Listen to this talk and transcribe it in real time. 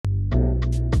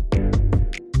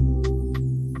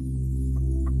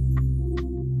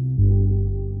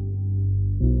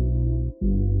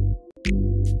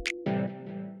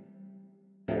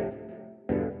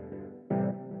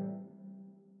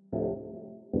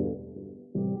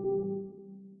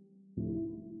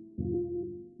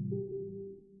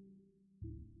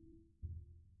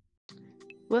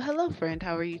Well, hello, friend.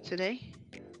 How are you today?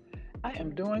 I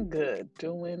am doing good,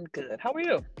 doing good. How are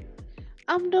you?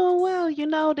 I'm doing well.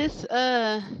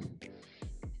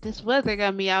 This weather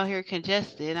got me out here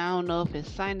congested. I don't know if it's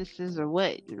sinuses or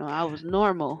what. I was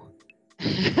normal.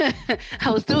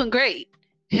 I was doing great.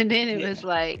 And then it Yeah, was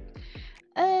like,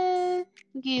 uh,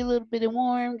 get you a little bit of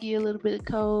warm, get you a little bit of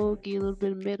cold, get you a little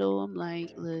bit of middle. I'm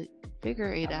like, look,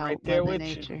 figure it I'm right out, there Mother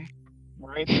with you. Nature.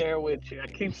 Right there with you. I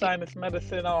keep sinus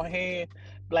medicine on hand.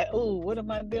 Like, oh, what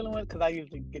am I dealing with? Because I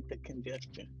usually get the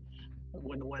congestion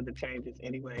when the weather changes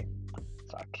anyway.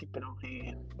 So I keep it on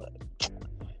hand. But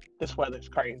this weather's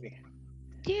crazy.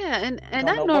 Yeah, and Don't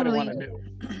I know what I want normally to do.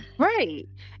 right.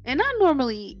 And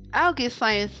I'll get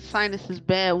sinuses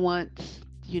bad once,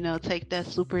 take that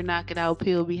super knock it out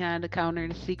pill behind the counter,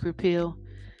 the secret pill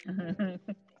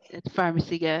at the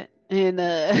pharmacy got. And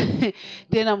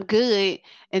then I'm good.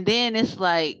 And then it's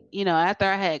like, after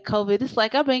I had COVID, it's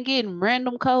like I've been getting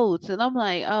random colds. And I'm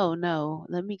like, oh no,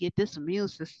 let me get this immune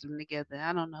system together.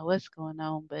 I don't know what's going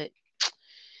on, but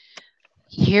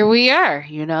here we are,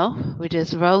 we're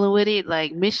just rolling with it.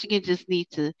 Like Michigan just need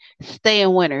to stay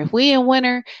in winter. If we in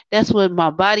winter, that's what my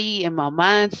body and my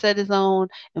mindset is on,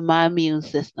 and my immune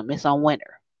system is on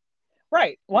winter.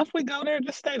 Right. Once we go there,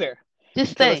 just stay there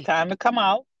Just until it's stay. time to come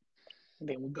out.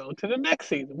 Then we go to the next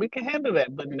season. We can handle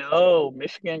that. But no,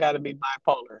 Michigan got to be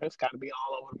bipolar. It's got to be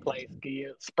all over the place. Give you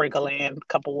a sprinkle in, a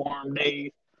couple warm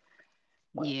days.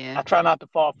 But Yeah. I try not to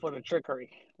fall for the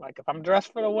trickery. Like if I'm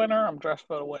dressed for the winter, I'm dressed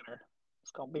for the winter.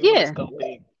 It's gonna be what it's Yeah. gonna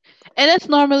be. And that's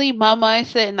normally my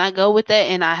mindset, and I go with that,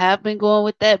 and I have been going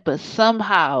with that, but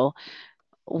somehow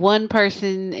one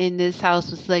person in this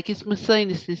house was like, it's my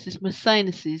sinuses, it's my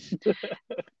sinuses.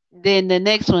 Then the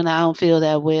next one I don't feel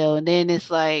that well. And then it's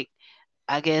like,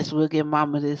 I guess we'll give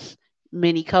mama this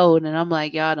mini cold. And I'm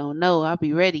like, y'all don't know. I'll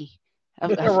be ready.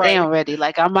 I stay on Right. ready.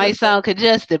 Like I might sound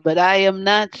congested, but I am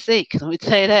not sick. Let me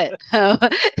tell you that.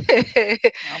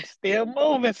 I'm still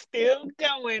moving, still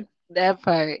going. That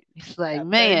part. It's like, Got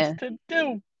things man. to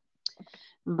do.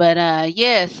 But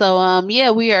yeah, so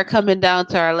yeah, we are coming down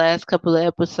to our last couple of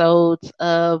episodes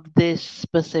of this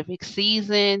specific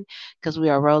season because we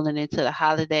are rolling into the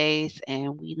holidays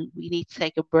and we need to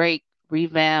take a break,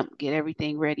 revamp, get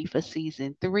everything ready for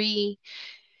season 3.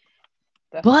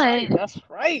 That's But right. That's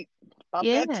right.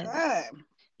 About that yeah, time.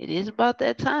 it is about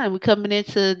that time. We're coming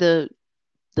into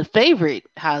the favorite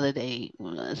holiday.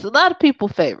 It's a lot of people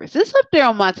favorites. It's up there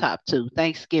on my top 2,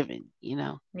 Thanksgiving.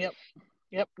 Yep.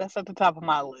 Yep. That's at the top of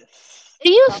my list. It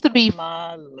used Top to of be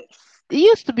my list. it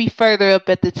used to be further up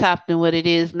at the top than what it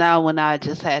is now when I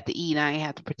just had to eat. I ain't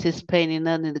have to participate in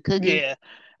none of the cooking. Yeah.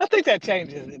 I think that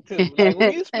changes it too. Like when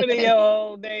you spending your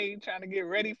whole day trying to get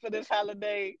ready for this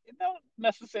holiday, it don't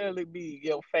necessarily be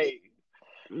your fave.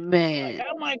 Like Man,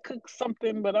 I might cook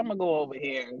something, but I'm gonna go over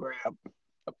here and grab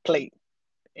a plate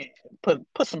and put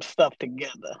some stuff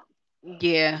together.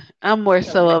 yeah, I'm more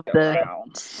Gotta so make of the the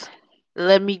rounds.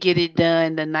 let me get it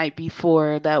done the night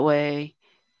before. That way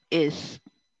it's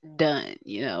done.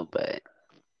 But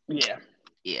Yeah,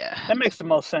 yeah, that makes the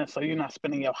most sense. So you're not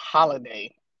spending your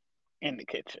holiday in the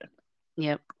kitchen.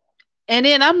 yep. And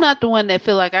then I'm not the one that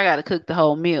feel like I gotta cook the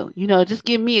whole meal. Just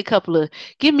give me a couple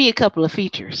of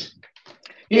features.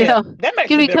 You Yeah, know, that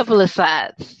makes give a me a couple difference. of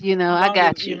sides. As I long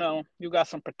as got you. you got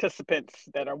some participants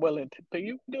that are willing to. So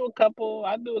you do a couple,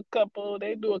 I do a couple,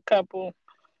 they do a couple.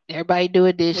 Everybody do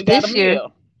a dish We got a this year.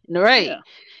 meal. Right. Yeah.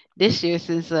 This year,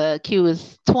 since Q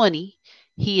is 20,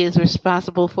 he is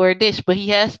responsible for a dish, but he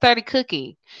has started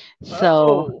cooking.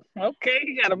 So, Oh, okay.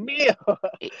 You got a meal.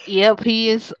 yep, he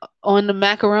is on the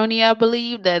macaroni, I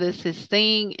believe. That is his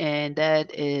thing, and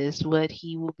that is what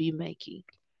he will be making.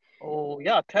 Oh,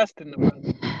 y'all testing the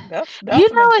brother. That's You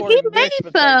an know, he important dish made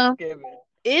for some. Thanksgiving.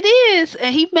 It is,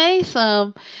 and he made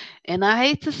some, and I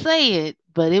hate to say it,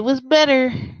 but it was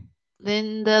better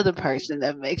than the other person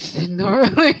that makes it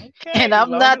normally. And Okay, as I'm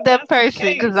long not as that that's the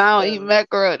person because case, I don't eat because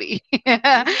macaroni.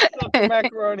 you mess up the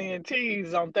macaroni and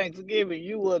cheese on Thanksgiving,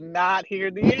 you will not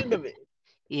hear the end of it.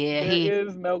 Yeah, There he.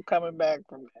 is no coming back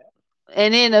from that.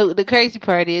 And then the crazy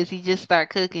part is he just start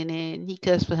cooking and he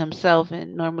cooks for himself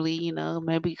and normally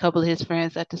maybe a couple of his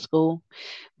friends at the school,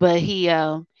 but he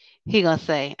gonna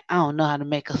say I don't know how to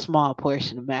make a small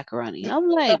portion of macaroni. I'm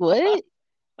like what?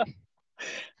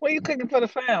 Well, you cooking for the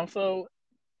fam, so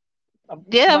a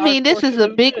Yeah, I large mean this is portion a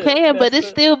is big good. pan, but That's it the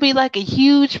still be like a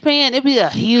huge pan. It'd be a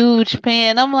huge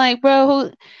pan. I'm like,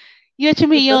 bro, you what you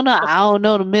mean you don't know? I don't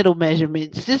know the middle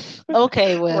measurements. Just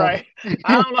okay, well. right.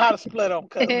 I don't know how to split them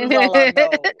because this is all I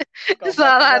know. Gonna That's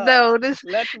mess all it I up. know. This,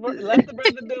 Let the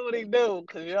brother do what he do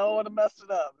because you don't want to mess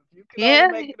it up. If you can only yeah,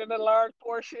 make it in a large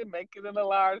portion, make it in a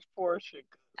large portion.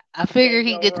 I figured Can't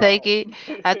he go could take wrong. it.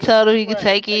 I told him he could Right.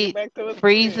 take Take it it, back to his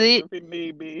freeze friends it. if it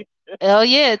need be. Oh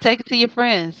yeah, take it to your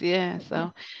friends. Yeah.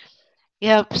 So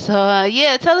yep. So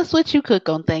yeah, tell us what you cook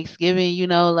on Thanksgiving.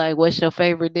 Like what's your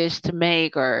favorite dish to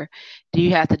make, or do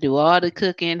you have to do all the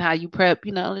cooking? How you prep?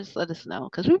 Just let us know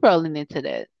because we're rolling into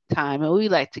that time, and we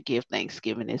like to give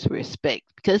Thanksgiving its respect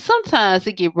because sometimes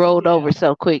it get rolled over Yeah.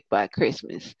 so quick by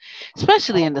Christmas,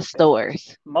 especially Oh in the my goodness.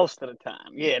 stores. Most of the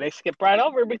time. Yeah, they skip right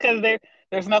over it because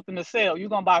there's nothing to sell. You're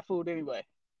gonna buy food anyway.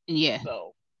 Yeah.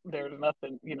 So there's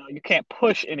nothing, you can't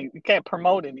you can't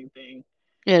promote anything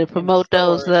Yeah, to in the promote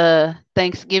those stores.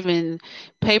 Thanksgiving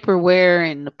paperware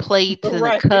and the plates and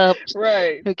the Right, cups,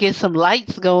 right. to get some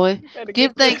lights going. You better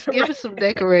Give get the Thanksgiving some right.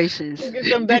 decorations. Get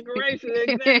them decorations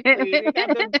exactly. They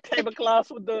got them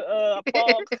tablecloths with the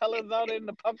fall colors on it and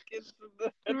the pumpkins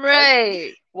and the turkey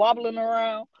Right. wobbling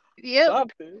around. Yep.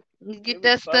 Something. Get Give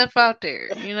it that stuff something. out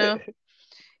there.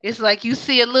 It's like you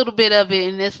see a little bit of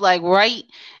it, and it's like right,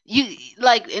 you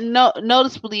like and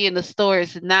noticeably in the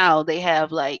stores now they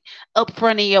have like up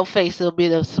front of your face it'll be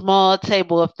a small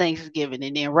table of Thanksgiving,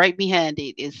 and then right behind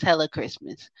it is hella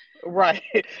Christmas. Right,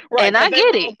 right. And I Because they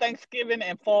get it. roll Thanksgiving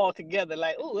and fall together.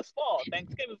 Like, oh, it's fall.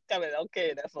 Thanksgiving's coming.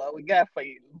 Okay, that's all we got for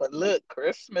you. But look,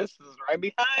 Christmas is right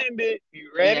behind it.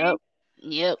 You Yep. ready?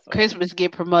 Yep. So, Christmas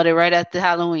get promoted right after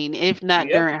Halloween, if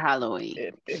not yep, during Halloween.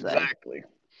 So, exactly.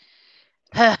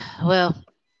 well,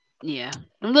 yeah,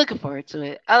 I'm looking forward to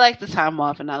it. I like the time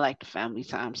off and I like the family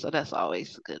time, so that's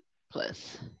always a good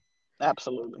plus.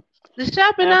 Absolutely. The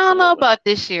shopping, I don't know Absolutely. about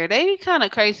this year. They kind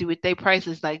of crazy with their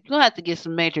prices. Like, you're gonna have to get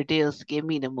some major deals to get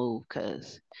me to move,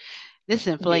 cause this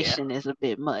Yeah. inflation is a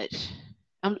bit much.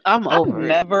 I'm over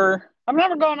it. I've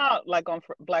never gone out like on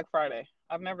Black Friday.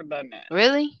 I've never done that.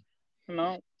 Really?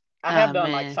 No, I have Oh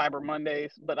done like man. Cyber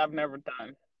Mondays, but I've never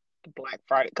done the Black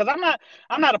Friday because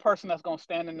I'm not a person that's gonna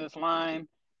stand in this line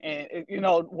and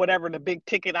whatever the big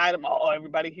ticket item. Oh,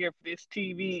 everybody here for this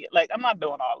TV. Like I'm not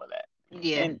doing all of that.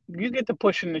 Yeah. And you get to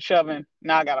pushing and shoving.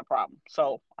 Now I got a problem,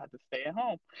 so I just stay at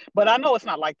home. But I know it's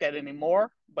not like that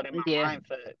anymore. But in my Yeah.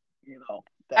 mindset,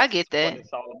 I that's get what that.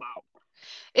 it's all about.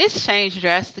 It's changed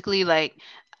drastically. Like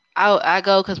I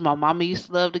go because my mama used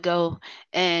to love to go,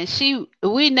 and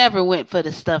we never went for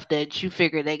the stuff that you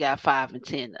figure they got 5 and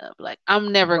 10 of. Like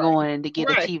I'm never Right, going to get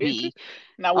a right. TV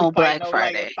Now we on fighting Black over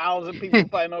like Friday. 1,000 people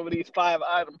fighting over these 5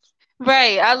 items. Like,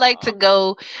 Right. nah.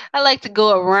 I like to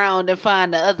go around and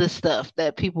find the other stuff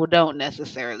that people don't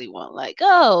necessarily want. Like,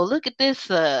 oh, look at this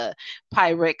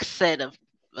Pyrex set of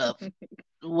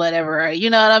whatever. You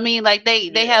know what I mean? Like they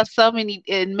Yeah. have so many,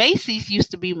 and Macy's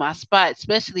used to be my spot,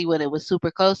 especially when it was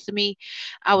super close to me.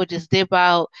 I would just dip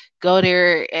out, go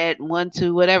there at 1,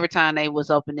 2, whatever time they was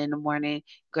open in the morning,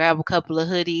 grab a couple of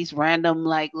hoodies, random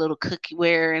like little cookie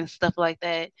wear and stuff like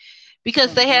that.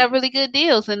 Because they Hmm. have really good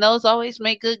deals and those always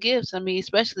make good gifts. I mean,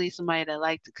 especially somebody that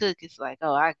like to cook. It's like,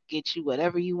 oh, I can get you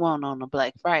whatever you want on a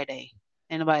Black Friday.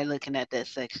 Ain't nobody looking at that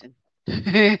section.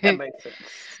 That makes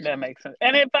sense. That makes sense.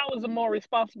 And if I was a more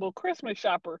responsible Christmas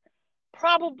shopper,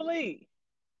 probably.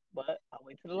 But I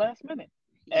wait to the last minute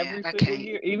Yeah, every I single can't.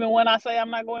 year, even when I say I'm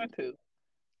not going to.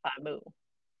 I do.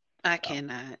 I So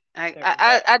cannot. I, there's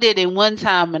I that. I did it one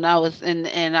time and I was and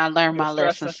I learned You're my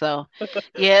lesson. stressing. So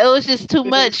yeah, it was just too You're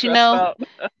much, you stressed know. out.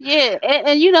 Yeah,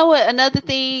 and you know what? Another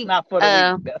It's thing, not for the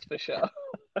weak. That's for sure.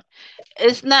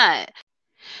 it's not.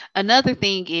 Another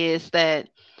thing is that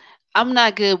I'm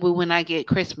not good with when I get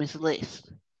Christmas lists.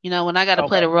 When I got to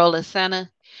play Okay. the role of Santa,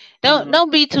 don't Hmm.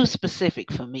 don't be too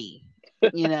specific for me.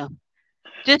 You know,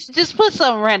 just put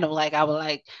something random like I would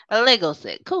like a Lego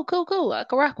set. Cool, cool, cool. I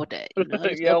can rock with that.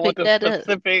 Just You go don't want pick the that up.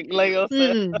 specific Lego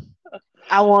set. Mm-mm.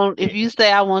 I want Yeah. if you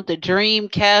say I want the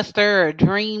Dreamcaster or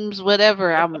Dreams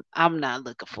whatever, I'm not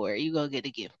looking for it. You gonna get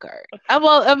a gift card.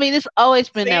 I mean, it's always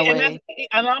been See, that way.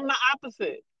 and I'm the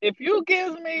opposite. If you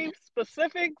give me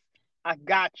specifics, I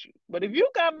got you. But if you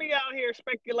got me out here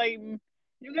speculating,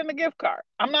 you getting a gift card.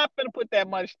 I'm not gonna put that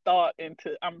much thought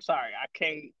into. I'm sorry, I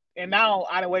can't. And now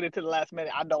I done waited to the last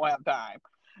minute. I don't have time.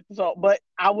 So, but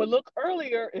I would look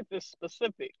earlier if it's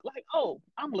specific. Like, oh,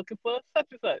 I'm looking for such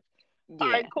and such. All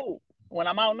right, Yeah, cool. When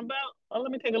I'm out and about,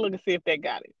 let me take a look and see if they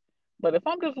got it. But if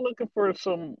I'm just looking for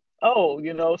some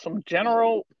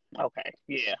general, okay,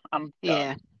 yeah, I'm done.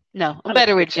 yeah. No, I'm I let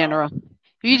better you with get y'all. general.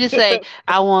 If you just say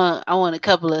I want a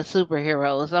couple of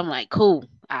superheroes, I'm like, cool.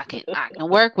 I can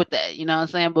work with that. You know what I'm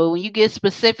saying? But when you get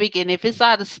specific and if it's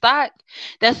out of stock,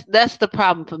 that's the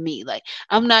problem for me. Like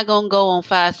I'm not gonna go on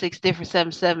 5, 6 different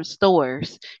 7-Eleven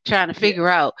stores trying to Yeah, figure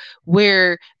out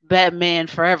where Batman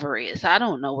Forever is. I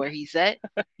don't know where he's at.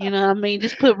 You know what I mean?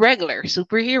 Just put regular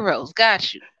superheroes.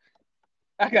 Got you.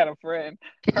 I got a friend.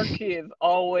 Her kids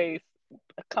always.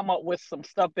 come up with some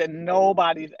stuff that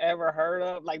nobody's ever heard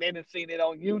of. Like they didn't seen it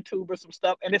on YouTube or some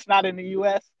stuff, and it's not in the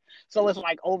U.S. So it's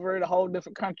like over in a whole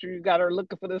different country. You got her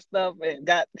looking for this stuff, and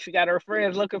she got her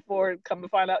friends looking for it. Come to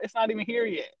find out, it's not even here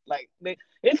yet. Like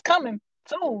it's coming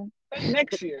soon,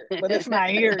 next year, but it's not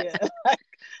here yet.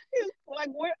 Like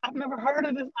where I've never heard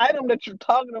of this item that you're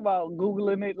talking about.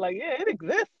 Googling it, like yeah, it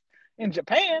exists in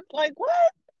Japan. Like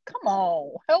what? Come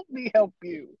on, help me help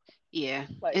you. Yeah,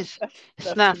 Like it's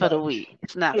that's not too for the much. weak.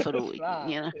 It's not for the It's weak. not.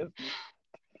 You know. It's not.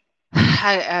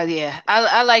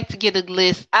 I like to get a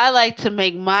list. I like to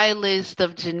make my list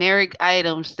of generic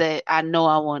items that I know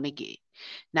I want to get,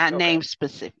 not Okay. name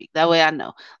specific. That way I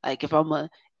know. Like if I'm a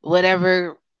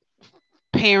whatever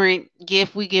parent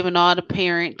gift we giving all the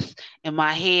parents in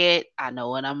my head, I know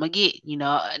what I'm gonna get.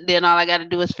 Then all I got to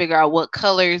do is figure out what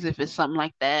colors, if it's something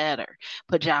like that, or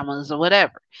pajamas or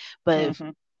whatever. But Mm-hmm.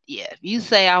 if you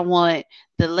say I want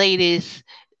the latest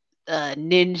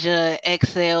Ninja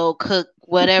XL cook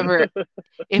whatever,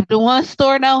 if the one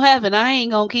store don't have it, I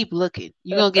ain't gonna keep looking.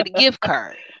 You're gonna get a gift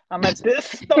card. I'm at this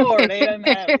store. They didn't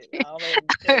have it.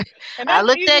 And I that's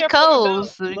looked at easier for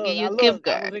adults. Kohl's to give Look, you a gift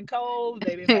I card. was in Kohl's.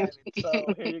 They didn't have it.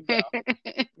 So here you go.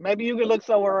 Maybe you can look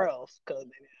somewhere else because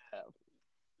they didn't have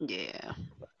Yeah.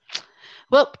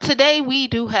 Well, today we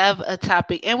do have a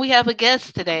topic and we have a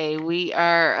guest today. We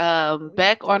are it. We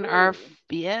back on our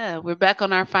do. we're back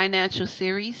on our financial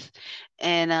series,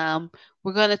 and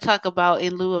we're going to talk about,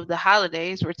 in lieu of the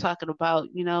holidays, we're talking about,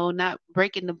 not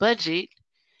breaking the budget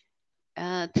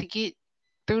to get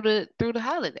through the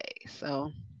holidays.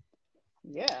 So,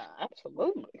 Yeah,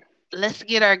 absolutely. let's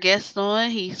get our guest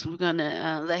on. We're going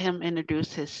to let him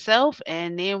introduce himself,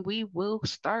 and then we will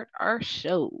start our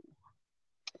show.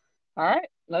 All right,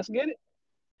 let's get it.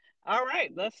 All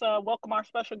right, let's welcome our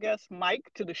special guest Mike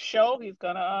to the show. He's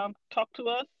gonna talk to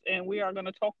us, and we are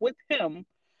gonna talk with him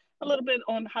a little bit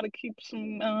on how to keep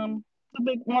some a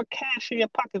bit more cash in your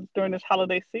pockets during this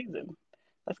holiday season.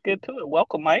 Let's get to it.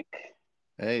 Welcome, Mike.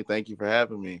 Hey, thank you for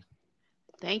having me.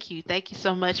 Thank you. Thank you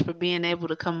so much for being able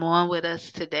to come on with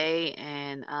us today.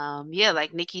 And yeah,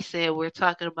 like Nikki said, we're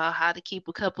talking about how to keep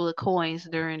a couple of coins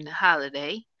during the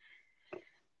holiday.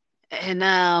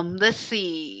 And let's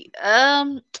see.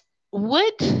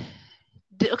 What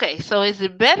okay, so is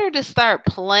it better to start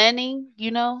planning,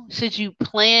 Should you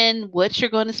plan what you're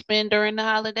going to spend during the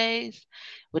holidays?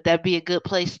 Would that be a good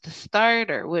place to start,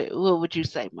 or what would you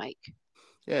say, Mike?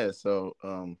 Yeah, so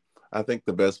I think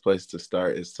the best place to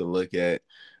start is to look at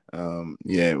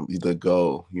the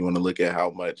goal. You want to look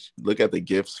at the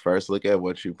gifts first, look at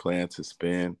what you plan to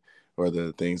spend or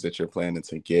the things that you're planning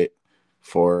to get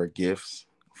for gifts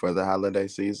for the holiday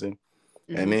season.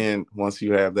 And Hmm. then once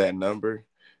you have that number,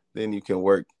 then you can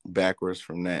work backwards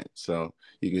from that. So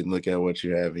you can look at what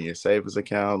you have in your savings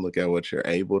account, look at what you're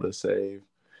able to save.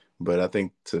 But I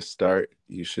think to start,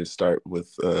 you should start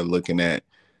with looking at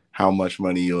how much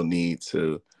money you'll need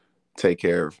to take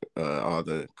care of all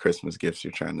the Christmas gifts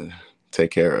you're trying to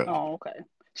take care of. Oh, okay.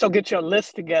 So get your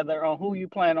list together on who you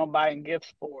plan on buying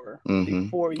gifts for Mm-hmm.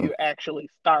 before you actually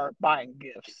start buying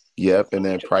gifts. Yep, So and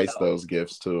then what you want to price know. those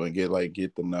gifts too, and get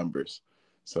the numbers,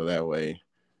 so that way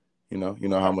you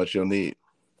know how Okay. much you'll need.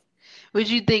 Would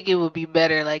you think it would be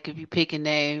better, like if you pick a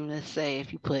name, let's say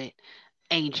if you put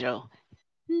Angel,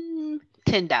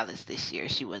 $10 this year.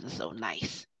 She wasn't so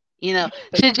nice.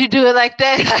 Should you do it like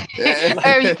that?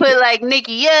 Or you put like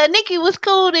Nikki, yeah, Nikki was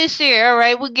cool this year. All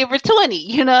right, we'll give her 20.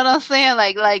 You know what I'm saying?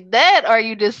 Like that, or are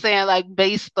you just saying like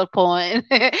based upon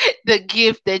the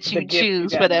gift that The you gift you choose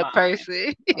got for in that mind.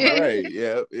 person? Okay. Right.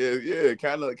 Yeah. Yeah. Yeah.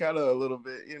 Kind of a little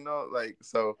bit. Like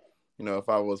so. If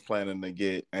I was planning to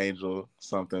get Angel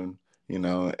something,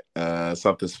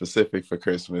 something specific for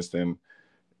Christmas, then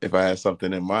if I had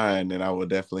something in mind, then I would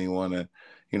definitely want to,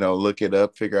 look it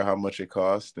up, figure out how much it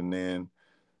costs, and then,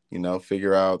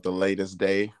 figure out the latest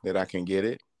day that I can get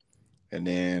it, and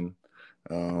then,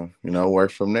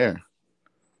 work from there.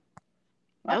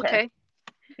 Okay. Okay.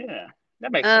 Yeah,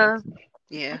 that makes sense. Um.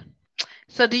 Yeah.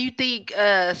 So, do you think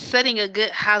setting a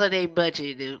good holiday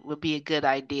budget would be a good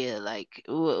idea? Like,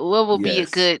 what would be a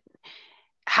Yes. good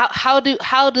how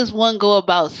does one go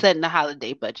about setting a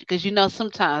holiday budget? Because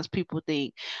sometimes people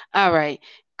think, all right,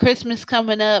 Christmas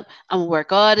coming up, I'm gonna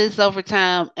work all this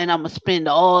overtime and I'm gonna spend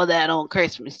all that on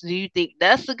Christmas. Do you think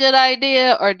that's a good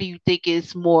idea, or do you think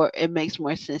it makes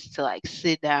more sense to like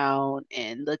sit down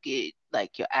and look at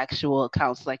like your actual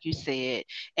accounts, like you said,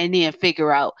 and then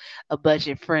figure out a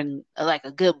budget friend, like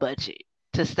a good budget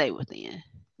to stay within?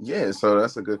 Yeah. So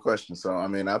that's a good question. So I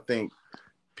mean, I think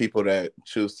people that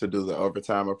choose to do the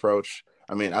overtime approach,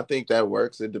 I mean, I think that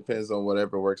works. It depends on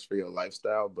whatever works for your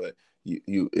lifestyle. But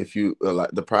if you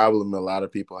the problem a lot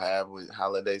of people have with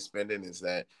holiday spending is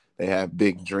that they have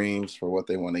big dreams for what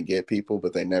they want to get people,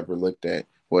 but they never looked at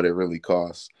what it really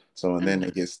costs. So and then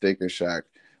they get sticker shock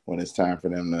when it's time for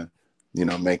them to,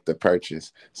 make the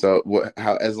purchase. So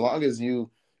how as long as you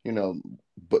know,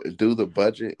 do the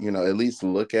budget, at least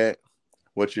look at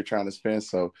what you're trying to spend.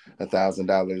 So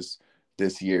 $1,000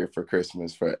 this year for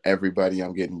Christmas for everybody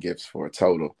I'm getting gifts for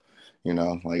total.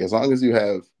 Like as long as you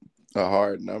have a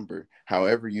hard number,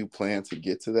 however you plan to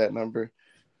get to that number,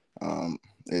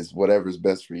 is whatever's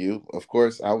best for you. Of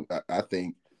course, I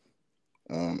think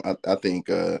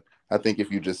I think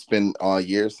if you just spend all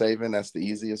year saving, that's the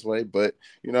easiest way. But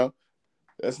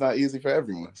that's not easy for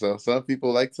everyone. So some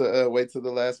people like to wait till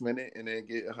the last minute and then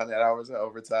get 100 hours of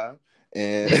overtime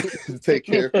and take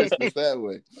care of Christmas that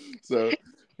way. So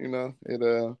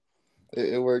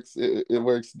it works. It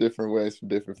works different ways for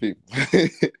different people.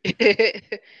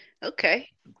 Okay.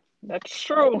 That's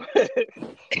true.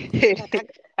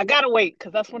 I gotta wait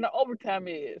because that's when the overtime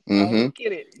is. I only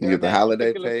get it You during get the that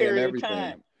holiday particular pay and period of everything.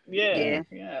 time. Yeah,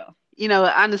 Yeah.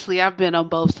 yeah. Honestly, I've been on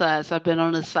both sides. I've been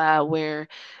on the side where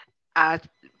I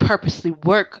purposely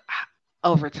work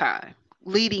overtime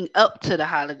leading up to the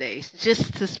holidays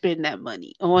just to spend that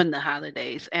money on the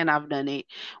holidays. And I've done it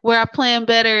where I plan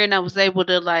better and I was able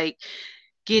to like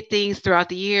get things throughout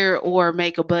the year or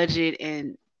make a budget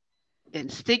and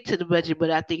stick to the budget.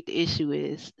 But I think the issue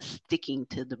is sticking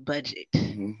to the budget.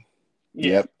 Mm-hmm.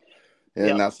 Yeah. Yep.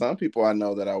 And now some people I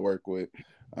know that I work with,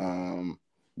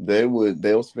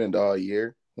 they'll spend all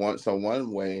year.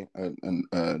 One way,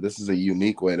 this is a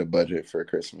unique way to budget for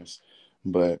Christmas,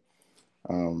 but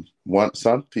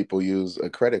some people use a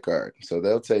credit card. So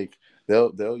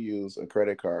they'll use a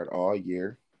credit card all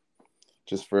year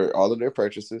just for all of their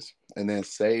purchases, and then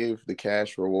save the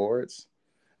cash rewards,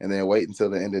 and then wait until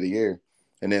the end of the year,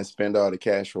 and then spend all the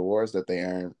cash rewards that they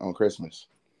earn on Christmas.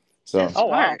 So That's Oh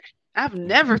wow. smart. I've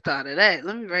never thought of that.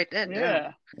 Let me write that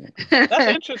down. Yeah. That's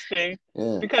interesting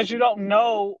yeah, because you don't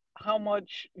know how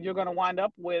much you're gonna wind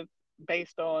up with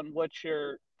based on what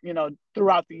you're,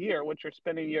 throughout the year, what you're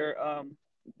spending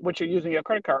what you're using your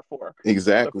credit card for. So if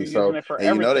exactly. you're using So it for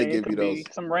and they everything, it give you could those be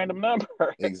some random number.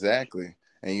 exactly.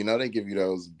 And they give you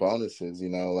those bonuses,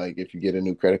 like if you get a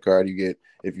new credit card,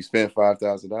 if you spend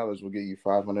 $5,000, we'll give you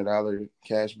 $500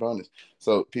 cash bonus.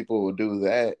 So people will do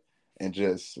that and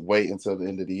just wait until the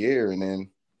end of the year and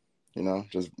then,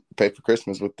 just pay for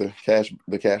Christmas with the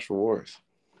cash rewards.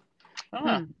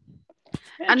 Huh.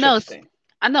 I know Interesting.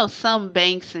 I know some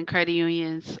banks and credit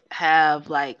unions have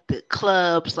like the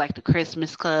clubs, like the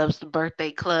Christmas clubs, the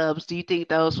birthday clubs. Do you think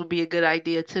those would be a good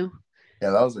idea too?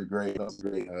 Yeah, those are great. Those are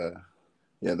great.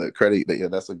 Yeah, the credit. Yeah,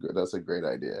 that's a great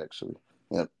idea actually.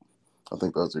 Yep, I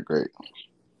think those are great.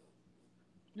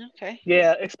 Okay.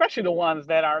 Yeah, especially the ones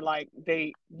that are like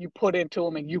you put into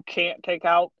them and you can't take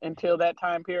out until that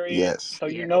time period. Yes, So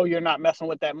Yeah. you're not messing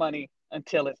with that money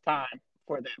until it's time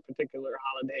for that particular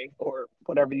holiday or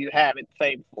whatever you have it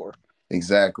saved for.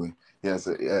 exactly. Yes,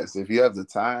 yes. If you have the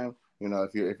time,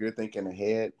 if you're thinking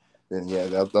ahead, then yeah,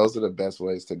 those are the best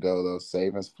ways to go. Those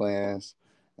savings plans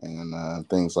and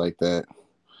things like that.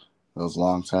 Those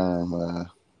long term,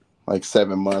 like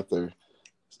 7 month or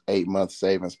 8 month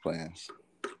savings plans.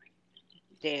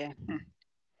 Yeah.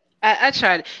 I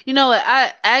tried. You know what?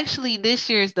 I actually this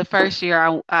year is the first year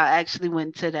I actually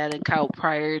went to that account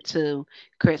prior to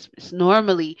Christmas.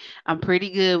 Normally, I'm pretty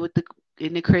good with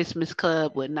in the Christmas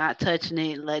club with not touching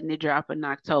it, letting it drop in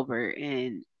October,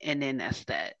 and then that's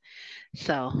that.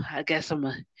 So I guess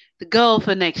the goal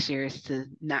for next year is to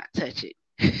not touch it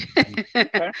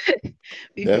Okay.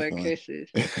 before Definitely.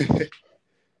 Christmas.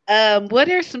 What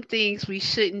are some things we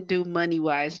shouldn't do money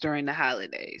wise during the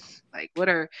holidays? Like what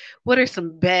are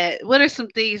some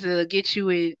things that'll get you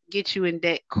in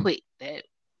debt quick that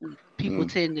people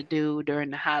Mm. tend to do during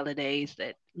the holidays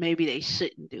that maybe they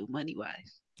shouldn't do money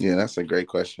wise? Yeah, that's a great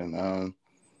question.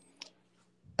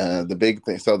 The big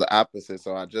thing, so the opposite.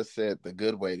 So I just said the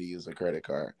good way to use a credit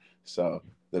card. So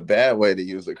the bad way to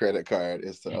use a credit card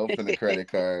is to open the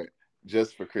credit card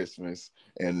just for Christmas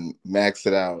and max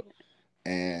it out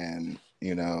and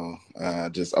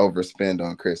just overspend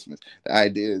on Christmas. The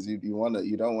idea is you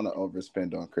don't want to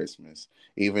overspend on Christmas,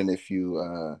 even if you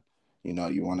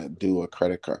want to do a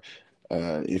credit card.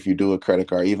 If you do a credit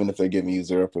card, even if they're giving you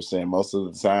 0%, most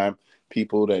of the time,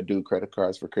 people that do credit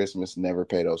cards for Christmas never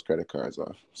pay those credit cards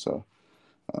off. So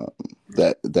um,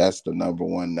 that's the number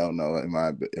one no in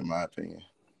my opinion.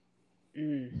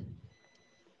 Mm.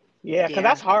 Yeah, because Yeah.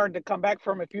 that's hard to come back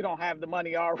from if you don't have the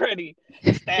money already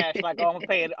stashed. Like, oh, I'm gonna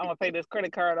pay it. I'm gonna pay this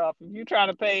credit card off. If you trying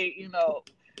to pay,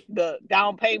 the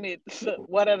down payment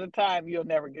one at a time, you'll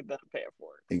never get done paying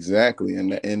for it. Exactly.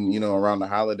 And around the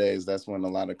holidays, that's when a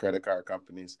lot of credit card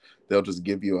companies, they'll just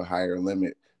give you a higher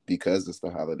limit because it's the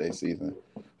holiday season.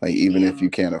 Like even Yeah. if you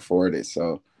can't afford it.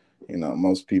 So,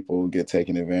 most people get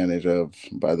taken advantage of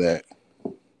by that.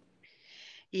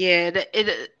 Yeah,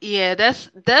 yeah, that's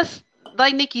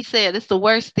like Nikki said, it's the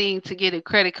worst thing to get a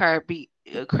credit card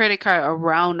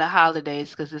around the holidays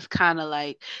because it's kind of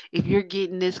like if you're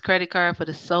getting this credit card for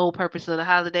the sole purpose of the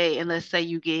holiday, and let's say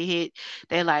you get hit,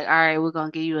 they're like, all right, we're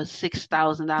gonna give you a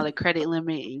 $6,000 credit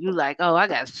limit, and you like, oh, I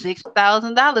got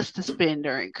 $6,000 to spend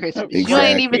during Christmas. You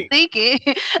ain't Right. even Exactly.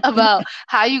 thinking about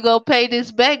how you gonna pay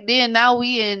this back. Then now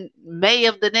we in May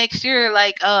of the next year,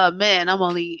 like, man, I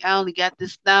only got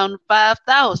this down to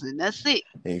 5,000. That's it.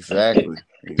 Exactly.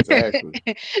 Exactly.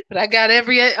 But I got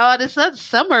all this other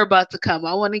summer about to come.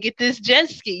 I want to get this jet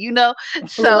ski,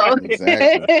 So Right.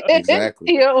 Exactly.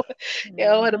 Exactly. you know, you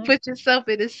want to Hmm. put yourself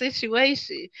in a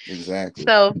situation. Exactly.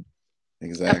 So I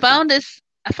Exactly. found this.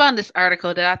 I found this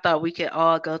article that I thought we could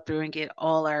all go through and get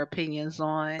all our opinions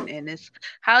on, and it's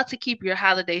how to keep your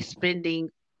holiday spending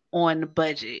on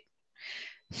budget.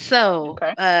 So,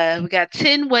 Okay. we got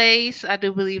 10 ways. I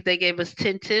do believe they gave us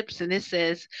 10 tips, and it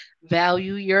says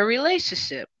value your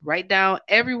relationship. Write down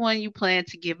everyone you plan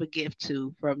to give a gift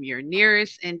to, from your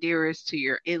nearest and dearest to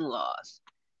your in laws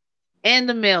and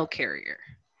the mail carrier.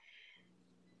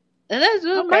 And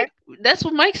Okay. That's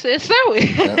what Mike said. Start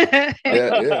Yep. with.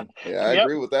 Yeah, yeah. Yeah, I Yep.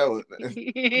 agree with that one.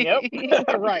 Yep.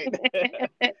 Right.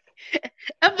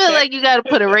 I feel Check. like you got to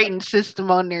put a rating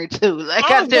system on there too. Like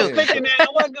I I was do. just Yeah. thinking that.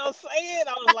 I wasn't gonna say it.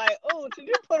 I was like, oh, should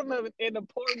you put them in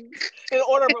importance, in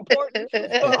order of importance?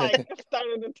 So like start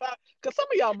at the top, because some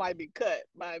of y'all might be cut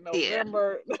by Yeah.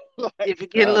 November. Like, If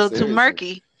it get a No, little too seriously.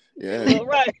 murky. Yeah.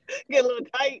 right, get a little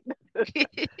tight,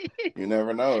 You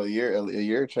never know. A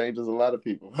year changes a lot of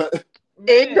people.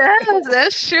 It man. does.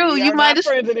 That's true. We You are might not have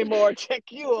friends anymore. Check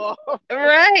you off.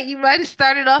 right. You might have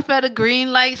started off at a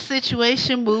green light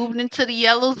situation, moved into the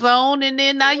yellow zone, and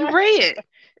then now you Right, red.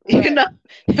 You right. know,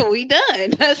 we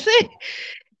done. That's it.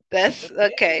 That's Yeah.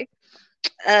 okay.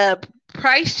 Uh,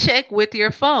 price check with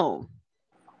your phone.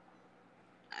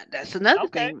 That's another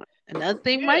Okay. thing. Another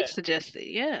thing Mike Yeah. suggested.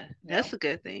 Yeah, Yep. that's a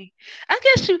good thing. I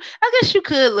guess you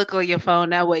could look on your phone.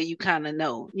 That way you kind of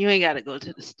know. You ain't got to go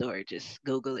to the store. Just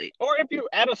Google it. Or if you're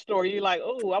at a store, you're like,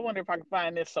 oh, I wonder if I can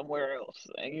find this somewhere else.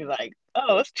 And you're like,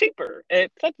 oh, it's cheaper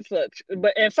at such and such.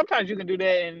 And sometimes you can do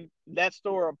that in that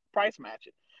store or price match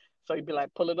it. So you'd be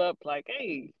like, pull it up, like,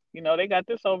 hey, they got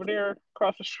this over there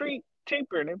across the street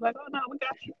cheaper. And they're like, oh no, we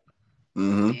got you.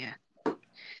 Hmm. Yeah.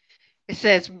 It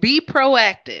says be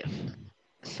proactive.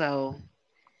 So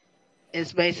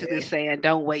it's basically Yeah. saying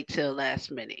don't wait till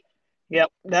last minute. Yep.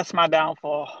 That's my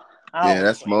downfall. I Yeah, always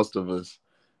that's wait. most of us.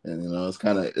 And it's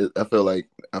kind of. I feel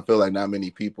like not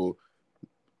many people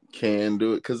can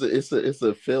do it because it's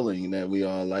a feeling that we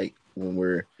all like when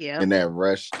we're Yep. in that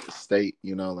rushed state.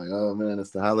 Like, oh man,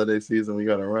 it's the holiday season. We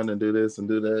gotta run and do this and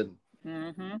do that.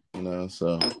 Hmm.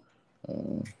 So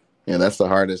uh, yeah, that's the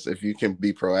hardest. If you can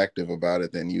be proactive about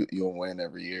it, then you'll win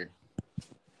every year.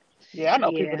 Yeah, I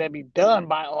know people Yeah. that be done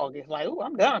by August. Like, oh,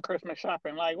 I'm done Christmas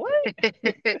shopping. Like, what?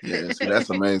 Yeah, see, that's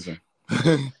amazing.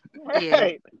 Yeah.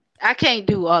 Right. I can't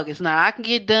do August now. I can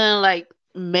get done like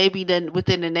maybe then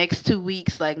within the next 2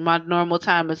 weeks. Like my normal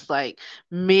time is like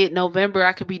mid-November.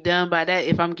 I could be done by that.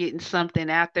 If I'm getting something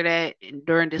after that, and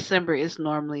during December, it's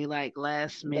normally like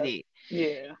last The, minute.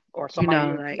 yeah. Or somebody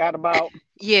you Like forgot about.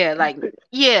 yeah,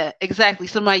 yeah, exactly.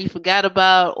 Somebody you forgot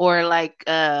about, or like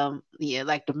yeah,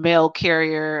 like the mail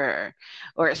carrier,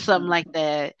 or something like Mhm.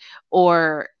 that,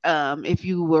 or if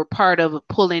you were part of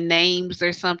pulling names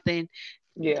or something,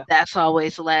 Yeah. that's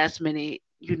always last minute.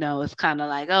 It's kind of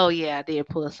like, oh yeah, I did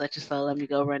pull such and so. Let me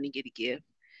go run and get a gift.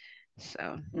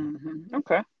 So,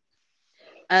 Okay.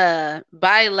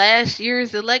 buy last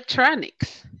year's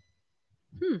electronics.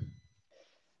 Hmm.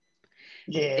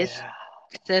 It's, Yeah.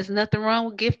 it says nothing wrong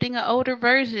with gifting an older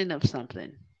version of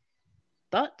something.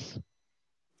 Thoughts?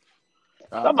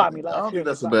 I don't Somebody think me I last don't think year's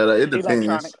that's a bad. It depends.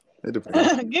 electronics. It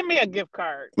depends. Give me a gift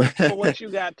card for what you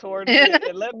got towards it,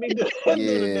 and let me do,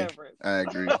 do the Yeah, difference. I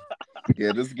agree.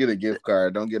 Yeah, just get a gift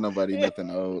card. Don't get nobody Yeah, nothing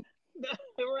old.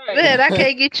 right. Man, I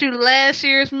can't get you last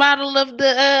year's model of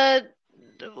the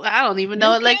I don't even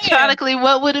know You can. electronically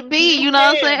what would it be, You you know what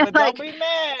I'm can, saying? but don't Like be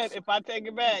mad if I take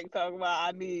it back. Talking about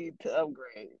I need to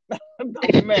upgrade.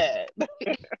 Don't be mad.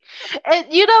 And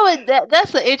you know what?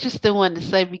 That's an interesting one to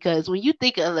say because when you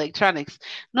think of electronics,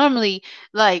 normally,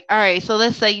 like, all right, so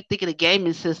let's say you think of the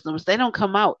gaming systems, they don't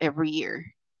come out every year.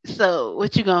 So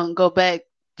what you gonna go back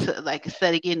to, like,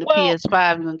 instead of getting the Well,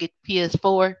 PS5, you're gonna get the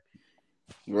PS4?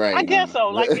 I Right. guess No. so.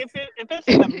 Like if it's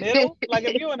in the middle, like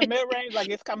if you're in the mid range, like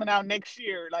it's coming out next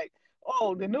year, like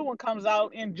oh the new one comes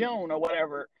out in June or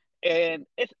whatever, and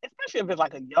it's especially if it's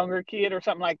like a younger kid or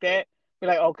something like that, be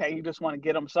like okay, you just want to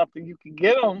get them something, you can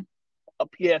get them a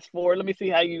PS4. Let me see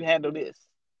how you handle this.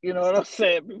 You know what I'm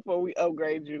saying? Before we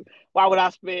upgrade you, why would I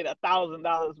spend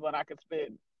 $1,000 when I could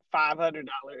spend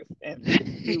 $500 and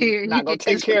you Here, you not gonna get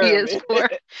take this care of it? PS4.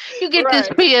 You get this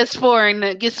Right. PS4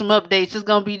 and get some updates. It's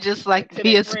gonna be just like the Till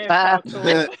their friends PS5. talk to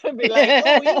them and be like,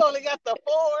 "Oh, you only got the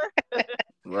 4."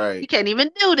 You Right. can't even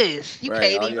do this. You Right.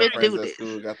 can't All your even Right, friends do at this.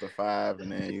 school got the 5,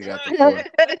 and then you got the right. 4.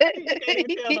 You can't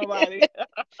even tell nobody.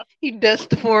 He dusts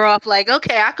the four off like,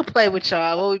 okay, I can play with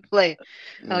y'all. What we play?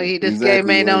 Oh, this game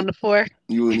Exactly. ain't on Like the four.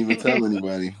 you wouldn't even tell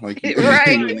anybody. Like you, Right.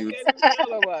 you Right, wouldn't you even. can't even tell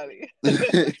nobody.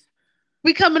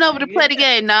 We coming over to And play get the that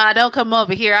game. Nah, don't come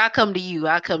over here. I come to you.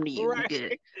 I come to you. We right,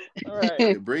 good.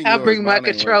 right, Bring I'll yours. bring my Mine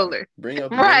ain't working. controller. Bring your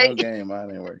Right. game.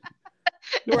 Mine ain't working.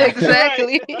 right, right.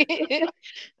 Exactly.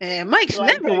 And Mike's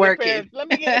Like never tell your working. parents, let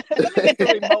me get the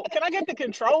remote. Can I get the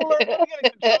controller? Let me get a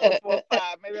controller for a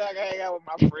 5. Maybe I can hang out with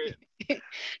my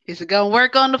Is it gonna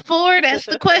work on the four? That's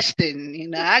the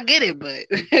question. I get it, but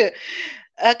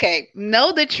okay.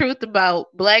 Know the truth about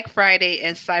Black Friday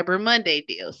and Cyber Monday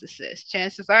deals. It says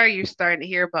chances are you're starting to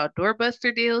hear about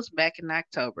doorbuster deals back in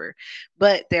October,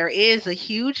 but there is a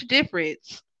huge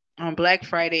difference on Black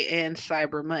Friday and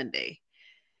Cyber Monday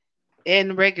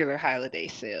and regular holiday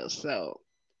sales. So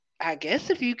I guess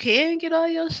if you can get all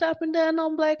your shopping done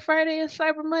on Black Friday and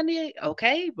Cyber Monday,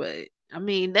 okay. But I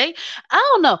mean, I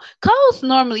don't know. Kohl's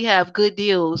normally have good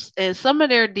deals, and some of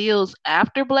their deals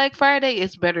after Black Friday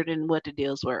is better than what the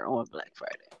deals were on Black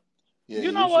Friday. Yeah.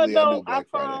 You know what Usually I do though? I Black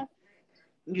Friday. found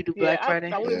You do yeah, Black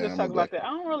Friday? I we were Yeah, just I'm a talking about Black. that. I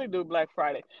don't really do Black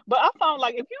Friday, but I found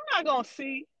like if you're not gonna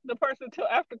see the person till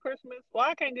after Christmas, why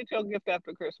I can't get your gift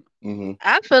after Christmas? Mm-hmm.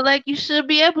 I feel like you should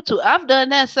be able to. I've done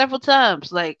that several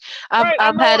times. Like I've Right,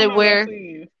 I I've know had I'm it not gonna where see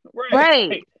you. Right,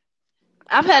 right.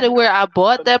 I've I had it just where I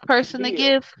bought a that person a deal.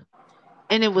 gift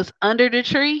and it was under the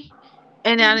tree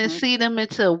and I didn't Hmm. see them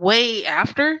until way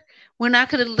after when I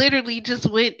could have literally just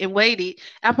went and waited.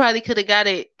 I probably could have got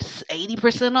it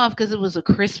 80% off because it was a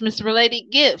Christmas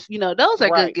related gift. Those are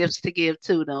good Right. gifts to give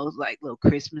too. Those like little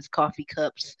Christmas coffee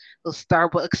cups, those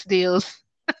Starbucks deals,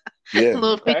 Yeah.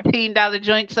 little Okay. $15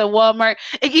 joints at Walmart.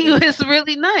 It give you Yeah. it's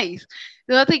really nice.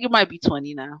 I think it might be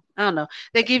 20 now. I don't know.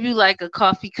 They give you like a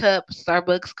coffee cup,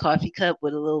 Starbucks coffee cup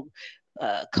with a little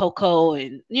cocoa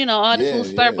and all this Yeah. little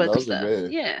Yeah. Starbucks Those are stuff.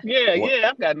 good. Yeah. Yeah, One yeah,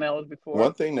 I've gotten those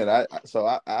before. one thing that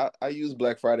I use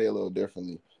Black Friday a little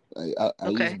differently. Like I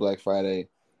use Okay. Black Friday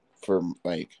for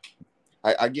like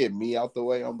I get me out the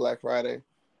way on Black Friday.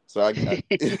 So I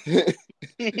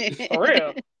For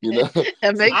real. you know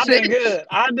That so, makes I've been sense. good.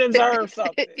 I deserve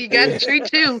something. You got to yeah.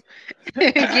 treat you.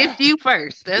 Gift you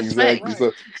first. That's Exactly. facts.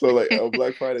 Right. So like on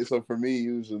Black Friday, so for me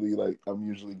usually like I'm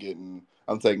usually getting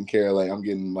I'm taking care of like I'm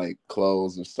getting like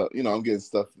clothes and stuff. I'm getting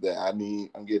stuff that I need.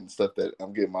 I'm getting stuff that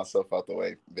I'm getting myself out the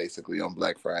way basically on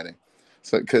Black Friday.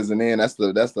 So because and then that's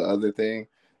the other thing.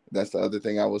 That's the other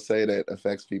thing I would say that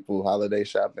affects people holiday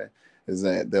shopping is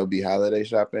that they'll be holiday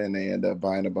shopping and they end up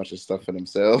buying a bunch of stuff for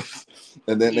themselves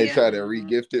and then they Yeah. try to Hmm.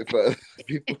 re-gift it for other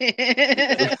people.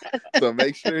 So, so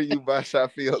make sure you buy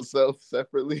shop for yourself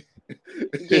separately.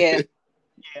 Yeah.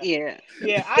 Yeah. Yeah.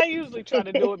 Yeah, I usually try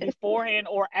to do it beforehand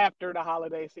or after the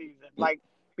holiday season. Like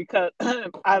because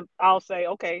I'll say,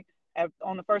 okay,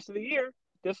 on the first of the year,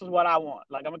 this is what I want.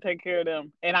 Like I'm gonna take care of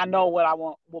them, and I know what I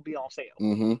want will be on sale.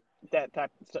 Hmm. That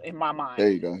type so in my mind.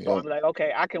 There you go. So Yep. I'm like,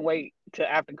 okay, I can wait till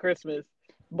after Christmas,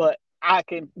 but I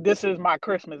can. This is my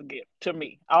Christmas gift to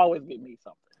me. I always get me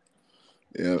something.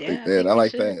 Yeah, Yeah, I yeah, think I you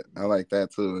like should. that. I like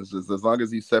that too. It's just as long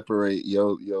as you separate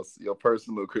your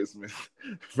personal Christmas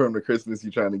from the Christmas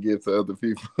you're trying to give to other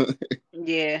people.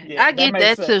 Yeah, Yeah, I that get makes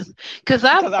that too. sense Cause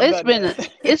because I've done that.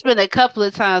 it's been a couple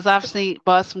of times I've seen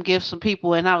bought some gifts from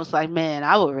people and I was like, man,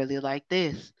 I would really like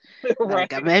this.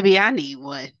 Like Right. maybe I need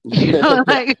one.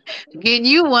 Like getting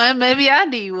you one, maybe I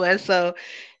need one. So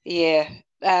yeah,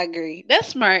 I agree. That's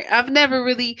smart.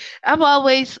 I've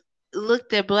always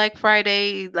looked at Black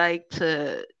Friday like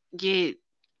to get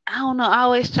I don't know. I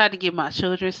always try to get my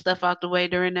children's stuff out the way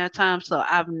during that time. So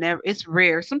it's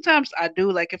rare. Sometimes I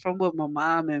do, like if I'm with my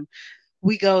mom and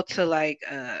we go to like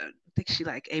I think she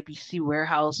like ABC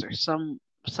Warehouse or something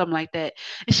like that.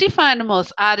 And she find the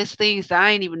most oddest things that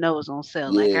I ain't even know was on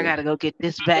sale. Like I Yeah, gotta go get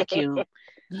this vacuum.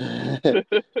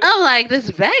 I'm like, this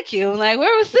vacuum, like,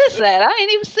 where was this at? I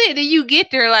ain't even see it. Then you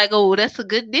get there, like, oh, that's a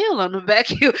good deal on the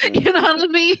vacuum. You know what I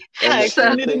mean? And I and actually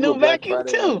the need a thing new with Black vacuum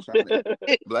Friday too.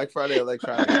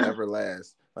 electronics never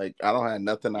lasts. Like I don't have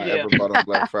nothing I Yeah. ever bought on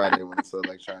Black Friday when it's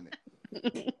electronic.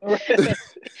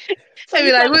 So They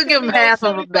you be like, trying to we'll tell give me them those half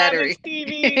of a 75-inch battery.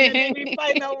 TVs that they be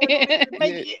fighting over don't even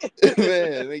make Yeah, it?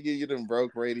 man, they give you them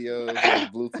broke radios, those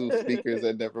Bluetooth speakers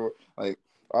that never like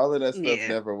all of that stuff Yeah.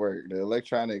 never work. The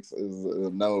electronics is a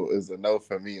no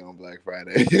for me on Black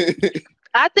Friday.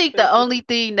 I think the only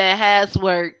thing that has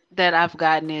worked that I've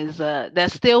gotten is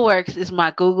that still works is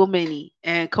my Google Mini,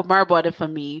 and Kamar bought it for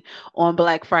me on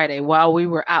Black Friday while we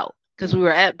were out because we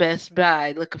were at Best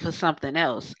Buy looking for something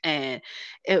else, and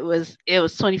it was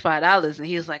 $25, and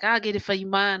he was like, "I'll get it for you,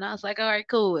 mine." I was like, "All right,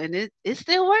 cool," and it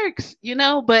still works, you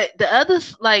know. But the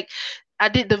others, like I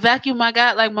did the vacuum I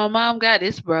got, like my mom got,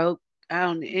 it's broke. I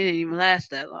don't. It didn't even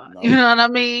last that long. You No, know what I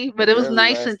mean? But it it was barely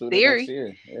nice lasts in through the next theory.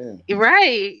 year. Yeah.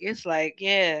 Right. It's like,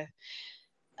 yeah.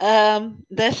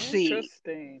 Let's see.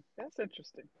 Interesting. That's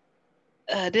interesting.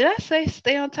 Did I say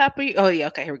stay on top of you? Oh yeah,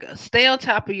 okay, here we go. Stay on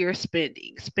top of your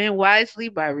spending. Spend wisely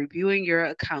by reviewing your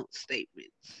account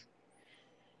statements.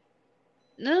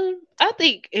 No, I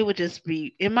think it would just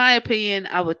be, in my opinion,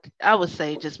 I would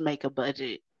say just make a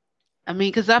budget. I mean,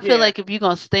 because I feel Yeah. like if you're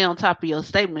gonna stay on top of your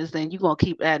statements, then you're gonna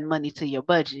keep adding money to your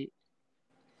budget.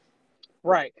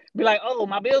 Right. Be like, oh,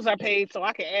 my bills are paid, so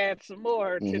I can add some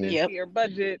more to Hmm. this Yep. here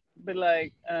budget. Be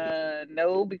like,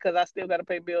 no, because I still got to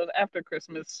pay bills after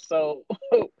Christmas. So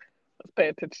let's pay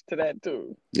attention to that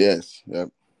too. Yes.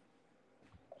 Yep.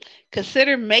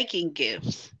 Consider making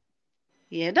gifts.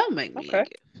 Yeah, don't make me a Okay.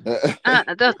 gift.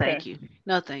 No, Okay. thank you.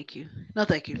 No, thank you. No,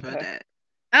 thank you for that.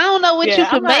 I don't know what you Yeah,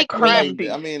 I'm can not make me. crafty.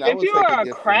 I mean, I If would you take a are a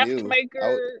gift from craft you.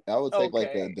 maker, I would take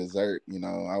like a okay. dessert. You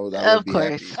know, I would Of be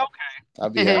course. happy. Okay.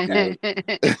 I'd be happy Okay. with.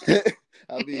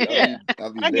 Yeah.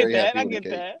 I'll be I get very that. happy I with a get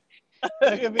cake. that.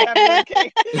 You'll be happy with a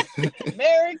cake.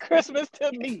 Merry Christmas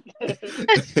to me.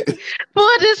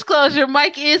 Full disclosure,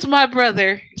 Mike is my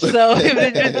brother. So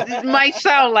it might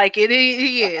sound like it,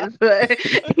 he is. But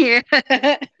yeah,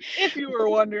 If you were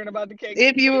wondering about the cake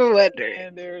if you were situation, wondering.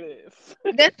 and there it is.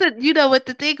 That's the, you know what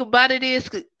the thing about it is,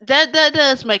 'cause that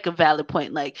does make a valid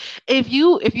point. Like if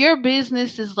your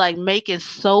business is like making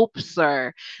soaps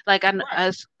or like Right.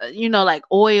 like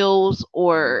oils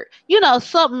Mhm. or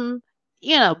something,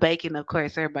 baking, of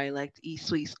course everybody like to eat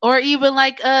sweets, or even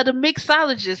like the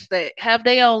mixologists that have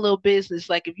their own little business.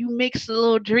 Like if you mix a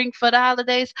little drink for the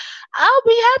holidays, I'll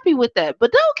be happy with that.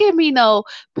 But don't give me no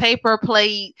paper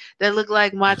plate that look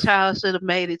like my child should have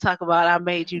made it. Talk about I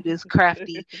made you this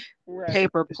crafty Right.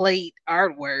 paper plate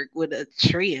artwork with a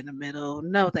tree in the middle.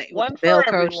 No, they with the One for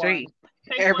Velcro tree. everyone.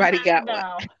 Take one, Everybody pass it got one.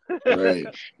 down.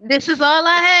 Right. This is all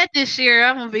I had this year.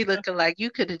 I'm gonna be looking like you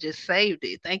could have just saved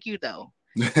it. Thank you though.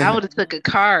 I would have took a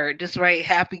card, just write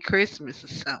Happy Christmas or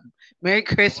something. Merry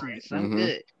Right. Christmas. I'm Hmm.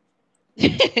 good.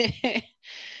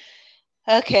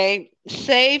 Okay.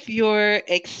 Save your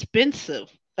expensive.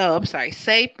 Oh, I'm sorry.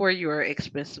 Save for your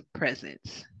expensive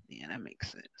presents. Yeah, that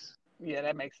makes sense. Yeah,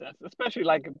 that makes sense. Especially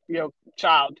like if your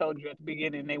child told you at the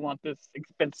beginning they want this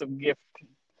expensive gift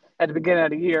at the beginning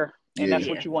of the year, and that's Yeah.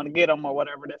 what Yeah. you want to get them or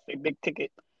whatever. That's a big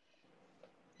ticket.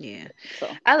 Yeah.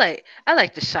 So I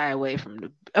like to shy away from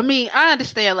the. I mean, I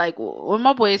understand. Like when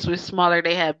my boys were smaller,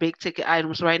 they had big ticket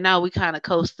items. Right now, we kind of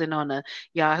coasting on a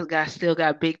y'all got still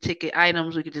got big ticket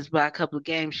items. We could just buy a couple of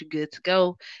games, you're good to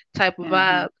go, type of hmm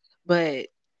vibe. But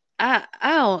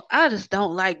I just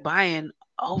don't like buying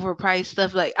overpriced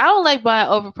stuff. Like I don't like buying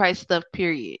overpriced stuff.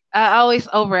 Period. I always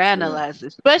Yeah. overanalyze it,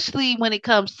 especially when it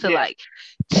comes to yeah. like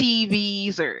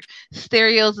TVs or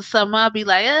stereos or something. I'll be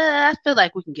like, I feel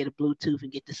like we can get a Bluetooth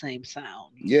and get the same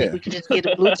sound. You think Yeah. we can just get a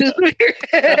Bluetooth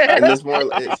And speaker? it's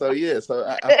more. So yeah.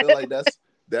 So I feel like that's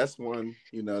one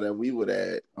that we would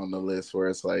add on the list where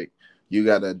it's like you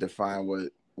gotta define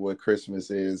what Christmas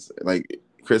is. Like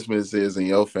Christmas is in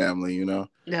your family.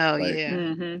 Oh Like yeah,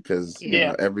 hmm because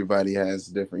yeah, Yeah. everybody has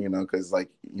different. Because like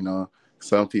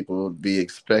some people would be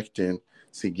expecting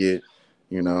to get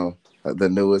you know the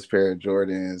newest pair of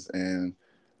Jordans and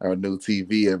our new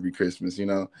TV every Christmas.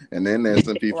 And then there's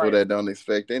some people Right. that don't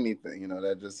expect anything.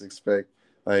 That just expect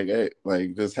like hey,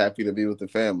 like just happy to be with the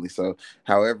family. So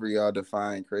however y'all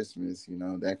define Christmas,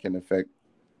 that can affect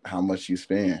how much you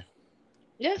spend.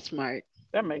 yeah. Smart.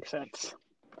 That makes sense.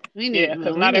 We need Yeah,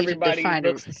 because we not need to everybody define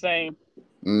it looks the same.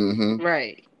 Mm-hmm.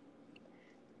 right.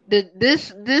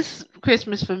 This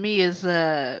Christmas for me is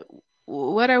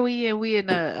what are we in? We in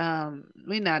a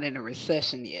we're not in a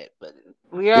recession yet, but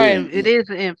we are. Yeah. It is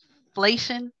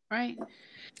inflation, right?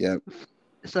 Yep.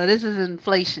 So this is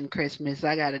inflation Christmas.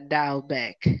 I gotta dial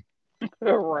back.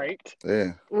 Right.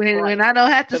 Yeah, When Right. I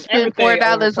don't have to Because spend everything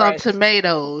 $4 on overpriced.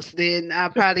 tomatoes, then I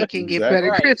probably can get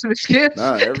better exactly. Right. Christmas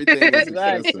gifts. No, everything is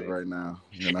expensive Exactly. right now.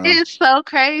 You know. It's so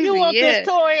You crazy, want this yeah.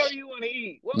 toy or you want to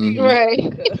eat? What we Hmm. eating? Right.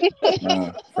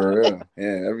 No, for real.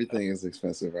 Yeah, everything is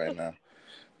expensive right now.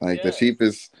 Like the Yes.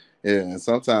 cheapest. Yeah, and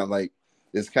sometimes like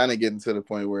it's kind of getting to the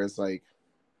point where it's like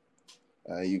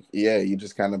you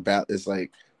just kind of it's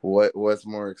like what's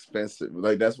more expensive.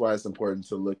 Like that's why it's important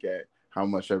to look at how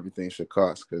much everything should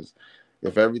cost, because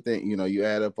if everything, you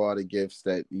add up all the gifts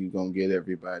that you gonna get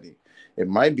everybody, it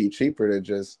might be cheaper to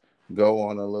just go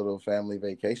on a little family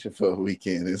vacation for a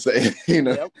weekend and say,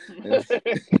 Yep. and,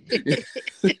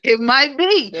 It might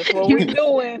be. That's what we You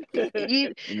doing.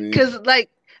 you I mean, because like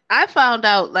I found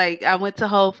out, like I went to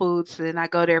Whole Foods and I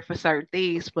go there for certain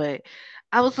things, but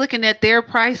I was looking at their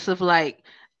price of like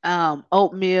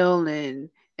oatmeal and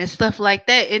stuff like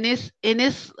that, and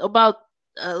it's about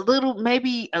a little,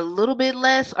 maybe a little bit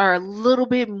less or a little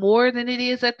bit more than it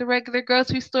is at the regular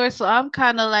grocery store. So I'm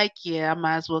kind of like, yeah, I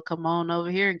might as well come on over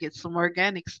here and get some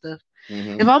organic stuff.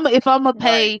 mm-hmm, If I'm gonna Right.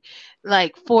 pay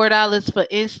like $4 for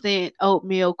instant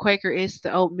oatmeal, Quaker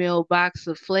instant oatmeal box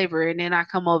of flavor, and then I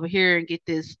come over here and get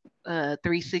this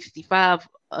 365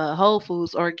 Whole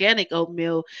Foods organic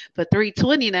oatmeal for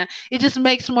 329, it just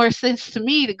makes more sense to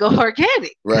me to go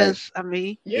organic right. because I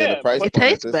mean Yeah, the Yeah. price But it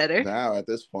point tastes better. at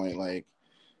this point, like,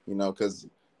 because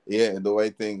yeah, the way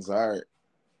things are,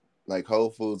 like Whole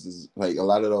Foods is like a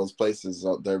lot of those places,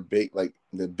 they're big. Like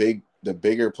the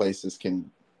bigger places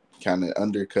can kind of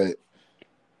undercut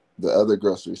the other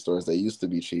grocery stores. They used to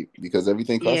be cheap because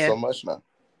everything costs Yeah, so much now.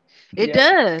 it yep.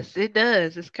 does. It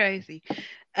does. It's crazy.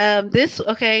 This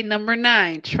okay. Number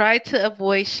 9. Try to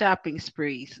avoid shopping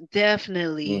sprees.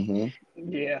 Definitely Mm-hmm.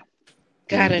 Yeah.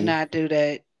 gotta Mm-hmm. not do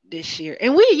that this year.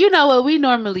 And we, you know what we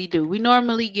normally do? We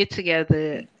normally get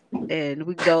together and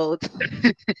we go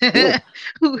Yeah. to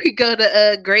we go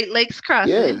to Great Lakes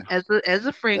Crossing Yeah. as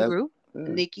a friend That's group. yeah.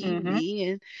 Nikki, Mm-hmm. me,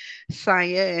 and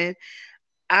Saya, and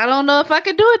I don't know if I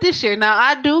can do it this year. Now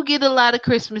I do get a lot of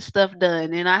Christmas stuff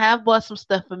done, and I have bought some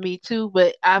stuff for me too.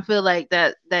 But I feel like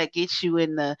that gets you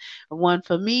in the one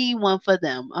for me, one for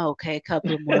them. Okay, a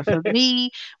couple more for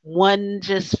me, one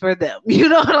just for them. You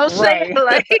know what I'm saying? Right.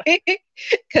 Like,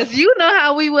 cause you know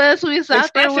how we was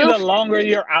out there. Especially the longer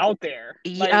you're out there.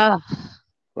 Like Yeah,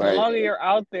 the Right. longer you're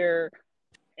out there,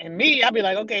 and me, I'd be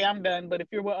like, okay, I'm done. But if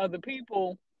you're with other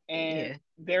people and yeah.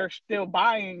 they're still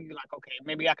buying, you're like, okay,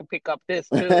 maybe I can pick up this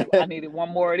too. I needed one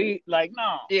more of these. Like,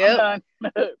 no, I'm Yep. done.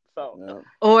 So Yeah.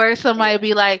 Or somebody yeah,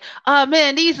 be like, "Oh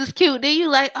man, these is cute." Then you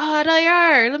like, "Oh, they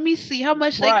are. Let me see how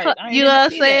much they right. cost." I ain't You know even what I'm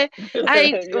see that. saying? I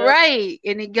ain't Yep. right,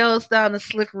 and it goes down a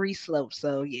slippery slope.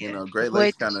 So yeah, Great avoid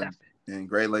Lakes the kind of shopping. and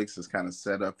Great Lakes is kind of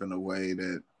set up in a way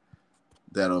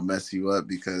that'll mess you up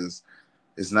because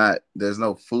it's not there's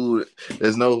no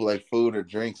like food or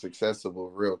drinks accessible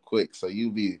real quick, so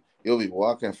you'll be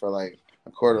walking for like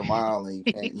a quarter mile and you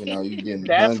can't, you getting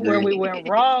That's where hungry. we went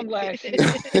wrong last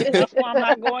year. That's why I'm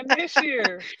not going this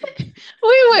year.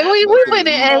 we went, That's we where Especially went it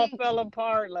you. and all ate. fell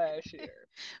apart last year.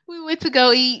 We went to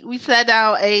go eat. We sat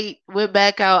down, ate, went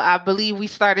back out. I believe we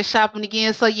started shopping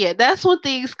again. So yeah, that's when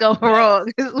things go Yes,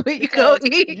 wrong. Is when you go because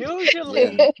eat.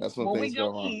 Yeah, usually that's when when we things go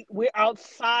go wrong. eat, we're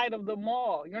outside of the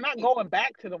mall. You're not going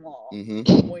back to the mall Mm-hmm.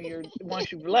 when you're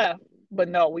once you've left. But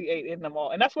no, we ate in the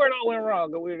mall, and that's where it all went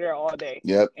wrong. 'Cause we were there all day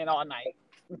Yep. and all night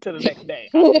until the next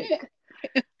day, I think.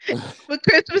 But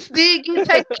Christmas did get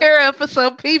taken care of for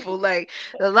some people. Like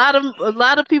a lot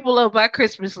of people on my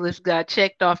Christmas list got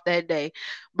checked off that day.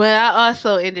 But I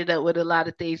also ended up with a lot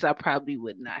of things I probably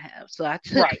would not have. So I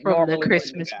took Right, from the normally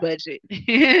wouldn't have Christmas got. budget.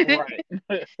 Right.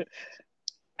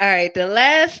 All right, the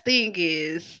last thing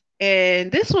is,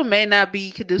 and this one may not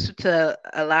be conducive to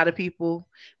a lot of people,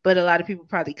 but a lot of people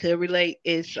probably could relate,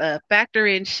 is factor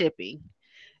in shipping.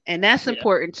 And that's Yeah.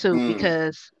 important too Mm,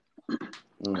 because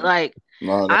mm. like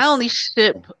No, I that's only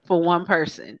ship for one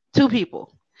person, two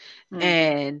people. Hmm.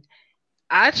 And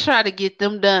I try to get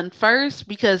them done first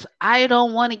because I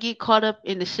don't want to get caught up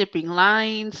in the shipping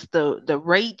lines, the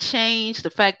rate change, the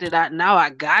fact that I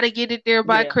gotta get it there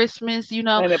by Yeah. Christmas.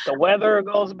 And if the weather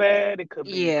goes bad, it could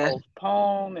be Yeah,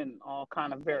 postponed, and all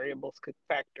kind of variables could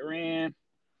factor in.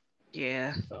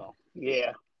 yeah, So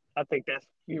yeah, I think that's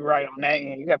you're right on that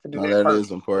end. You have to do no, that that first.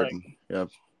 is Like important. Yep.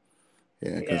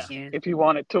 Yeah, yeah, because yeah, if you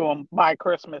want it to them by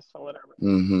Christmas or whatever.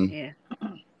 mm-hmm. yeah.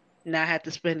 Now I have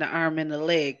to spend the arm and the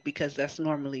leg because that's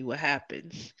normally what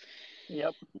happens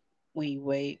Yep. when you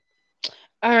wait.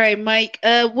 All right, Mike.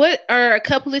 What are a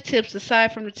couple of tips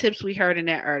aside from the tips we heard in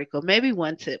that article? Maybe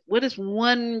one tip. What is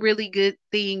one really good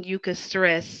thing you could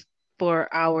stress for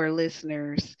our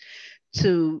listeners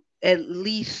to at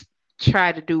least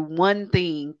try to do one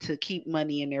thing to keep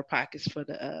money in their pockets for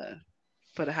the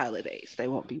holidays. They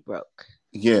won't be broke.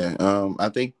 Yeah, I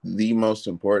think the most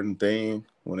important thing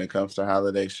when it comes to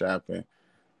holiday shopping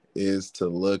is to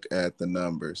look at the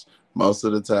numbers. Most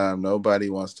of the time, nobody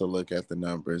wants to look at the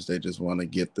numbers. They just want to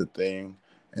get the thing.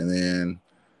 And then,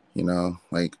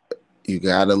 like you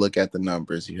got to look at the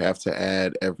numbers. You have to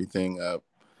add everything up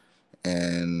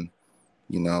and,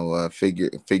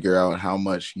 figure out how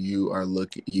much you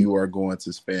are going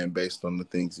to spend based on the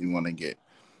things you want to get.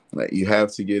 Like you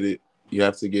have to get it. You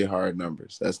have to get hard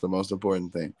numbers. That's the most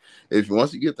important thing. If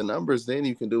once you get the numbers, then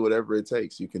you can do whatever it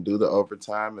takes. You can do the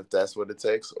overtime if that's what it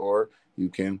takes, or you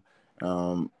can,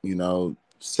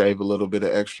 save a little bit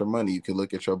of extra money. You can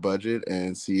look at your budget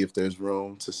and see if there's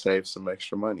room to save some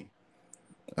extra money.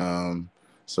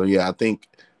 So yeah, I think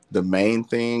the main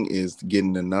thing is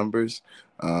getting the numbers.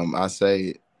 I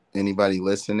say anybody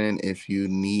listening, if you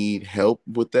need help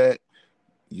with that,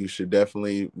 you should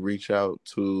definitely reach out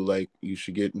to you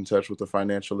should get in touch with a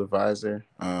financial advisor.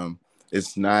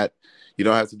 It's not, you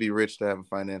don't have to be rich to have a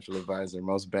financial advisor.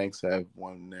 Most banks have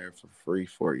one there for free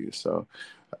for you. So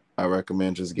I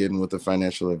recommend just getting with a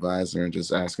financial advisor and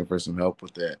just asking for some help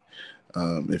with that.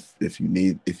 If you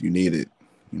need it,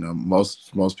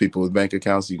 most people with bank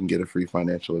accounts, you can get a free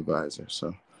financial advisor.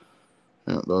 So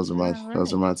those are my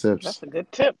tips. That's a good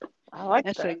tip. I like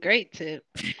that. That's a great tip.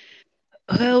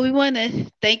 Well, we want to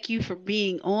thank you for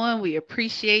being on. We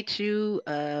appreciate you.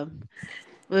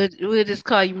 We'll just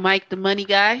call you Mike the Money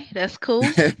Guy. That's cool.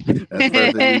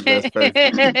 That's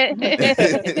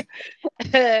perfect.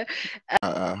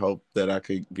 I hope that I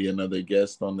could be another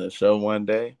guest on the show one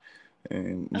day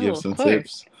and give some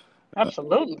tips.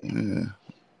 Absolutely.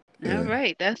 Yeah. All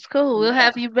right, that's cool. We'll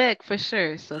have you back for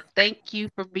sure. So thank you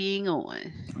for being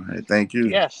on. All right, thank you.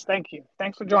 Yes, thank you.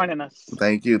 Thanks for joining us.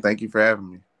 Thank you for having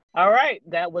me. All right,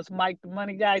 that was Mike the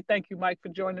Money Guy. Thank you, Mike, for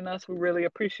joining us. We really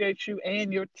appreciate you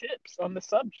and your tips on the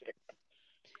subject.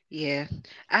 Yeah,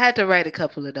 I had to write a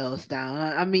couple of those down.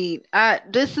 I mean,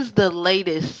 this is the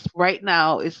latest. Right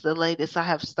now, it's the latest I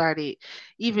have started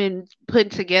even putting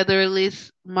together a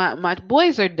list. My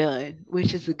boys are done,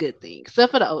 which is a good thing,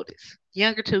 except for the oldest.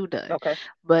 Younger two done. Okay.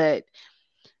 But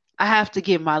I have to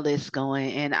get my list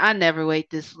going, and I never wait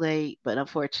this late, but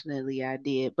unfortunately I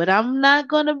did. But I'm not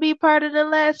gonna be part of the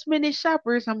last minute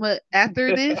shoppers.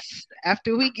 After this,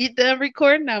 after we get done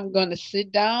recording, I'm gonna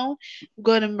sit down. I'm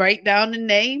gonna write down the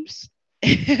names.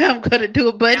 I'm gonna do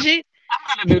a budget.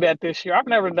 I'm gonna do that this year. I've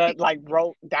never done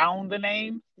wrote down the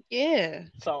name. Yeah.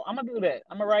 So I'm gonna do that.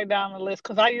 I'm gonna write down the list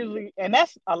because I usually, and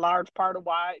that's a large part of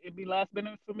why it'd be last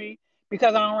minute for me.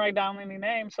 Because I don't write down any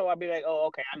names, so I'll be like, oh,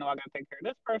 okay, I know I got to take care of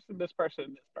this person, this person,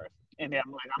 this person. And then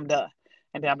I'm like, I'm done.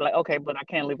 And then I'm like, okay, but I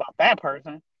can't leave out that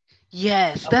person.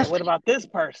 Yes. Okay, what about this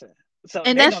person? So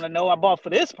they're going to know I bought for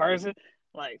this person.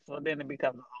 So then it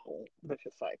becomes a whole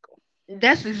vicious cycle.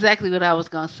 That's exactly what I was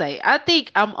going to say. I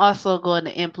think I'm also going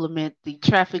to implement the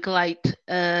traffic light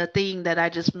thing that I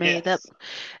just made up.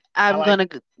 I'm going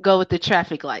to go with the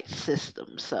traffic light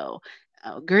system. So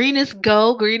green is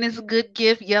go. Green is a good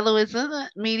gift. Yellow is a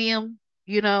medium,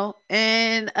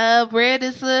 and red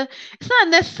is it's not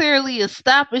necessarily a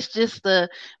stop. It's just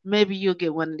maybe you'll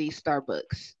get one of these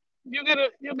Starbucks. You'll get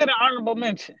an honorable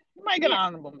mention. You might get an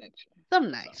honorable mention.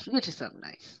 Something nice. Which is something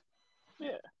nice.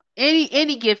 Yeah.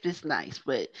 Any gift is nice,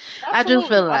 but absolutely. I do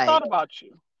feel like I thought about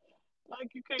you.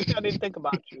 You can't. I didn't think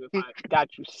about you if I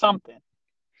got you something.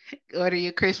 Order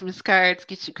your Christmas cards.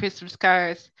 Get your Christmas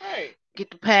cards. Right.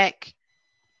 Get the pack.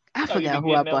 I forgot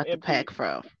who I bought the pack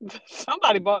from.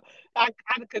 Somebody bought. I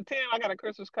could tell. I got a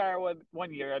Christmas card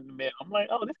one year at the mail. I'm like,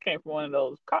 oh, this came from one of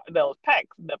those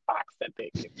packs, the box that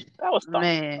they get. That was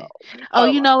man. Oh,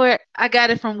 you know where I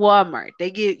got it from Walmart.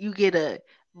 You get a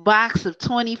box of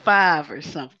 25 or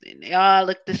something. They all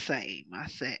look the same. I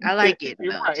said, I like getting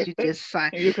those. Right. You just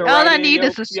sign. All I need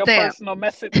is a stamp. Your personal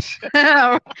message.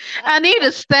 I need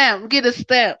a stamp. Get a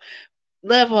stamp.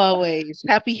 Love always.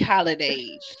 Happy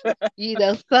holidays.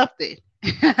 Something.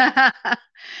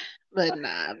 But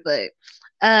nah. But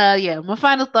yeah, my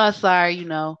final thoughts are,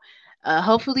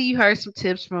 hopefully you heard some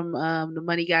tips from the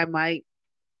Money Guy Mike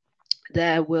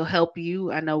that will help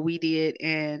you. I know we did,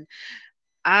 and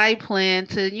I plan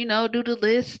to, do the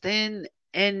list and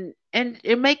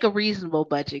make a reasonable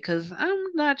budget because I'm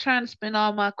not trying to spend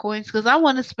all my coins because I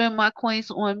want to spend my coins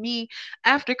on me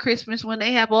after Christmas when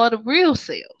they have all the real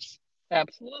sales.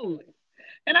 Absolutely.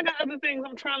 And I got other things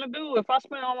I'm trying to do. If I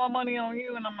spend all my money on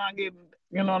you and I'm not getting,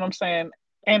 you know what I'm saying?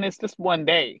 And it's just one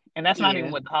day. And that's not even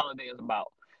what the holiday is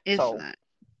about. It's not.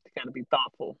 You got to be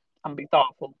thoughtful. I'm going to be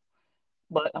thoughtful.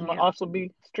 but I'm gonna Yep. also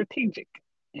be strategic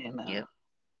in Yep.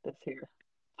 this here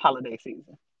holiday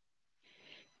season.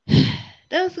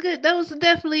 That was good. That was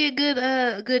definitely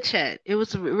a good chat. It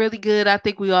was really good. I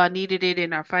think we all needed it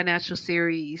in our financial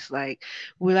series. Like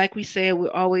we said,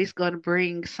 we're always going to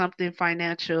bring something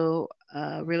financial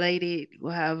related.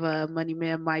 We'll have Money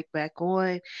Man Mike back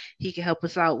on. He can help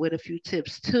us out with a few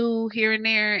tips too here and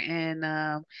there,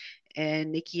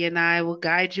 and Nikki and I will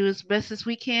guide you as best as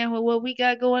we can with what we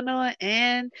got going on.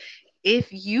 And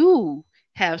if you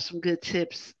have some good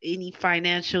tips, any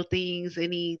financial things,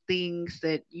 any things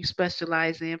that you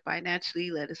specialize in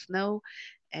financially, let us know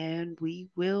and we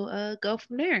will go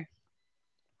from there.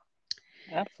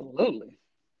 Absolutely.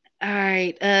 All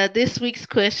right. This week's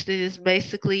question is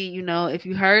basically, if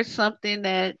you heard something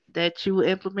that you will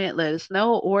implement, let us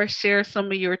know, or share some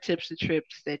of your tips and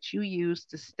trips that you use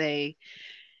to stay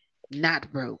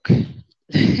not broke.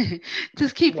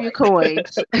 Just keep your Right.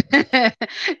 coins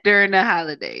during the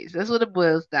holidays. That's what it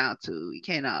boils down to. You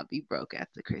can't all be broke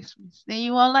after Christmas. Then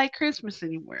you won't like Christmas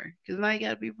anymore because now you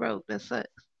gotta be broke. That sucks.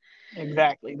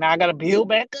 Exactly. Now I gotta build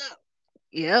back up.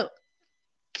 Yep.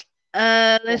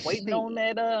 Still Let's waiting on see.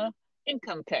 that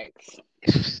income tax.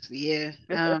 Yeah.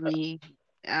 I mean,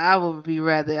 I would be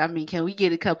rather. I mean, can we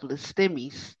get a couple of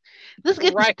stimmies? Let's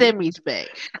get the Right. stimmies back.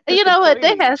 You know what?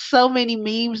 They Please. had so many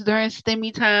memes during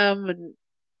stimmy time,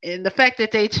 and the fact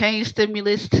that they changed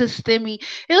stimulus to stimmy,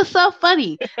 it was so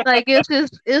funny. Like it's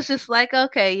just like,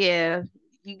 okay, yeah,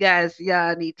 you guys,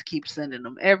 y'all need to keep sending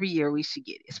them every year. We should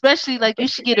get it, especially like you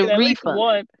should get a Get at least refund.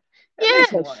 one. At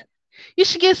least Yes. one. You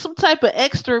should get some type of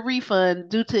extra refund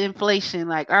due to inflation.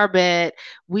 Like, our bad.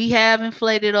 We have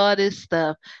inflated all this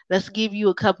stuff. Let's give you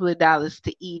a couple of dollars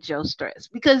to ease your stress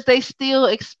because they still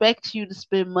expect you to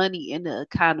spend money in the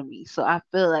economy. So I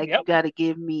feel like you Yep. got to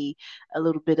give me a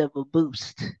little bit of a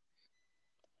boost.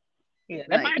 Yeah,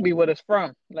 that Like, might be what it's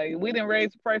from. Like we didn't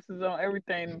raise prices on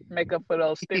everything, to make up for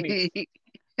those stimmies.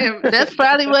 that's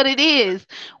probably what it is.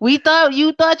 You thought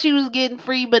you was getting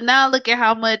free, but now look at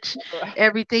how much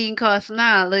everything costs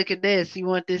now. Look at this. You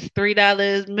want this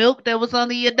 $3 milk that was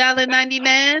only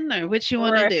 $1.99, or what you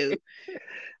want to Right. do?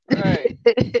 Right.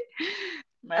 All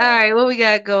Man. right, what we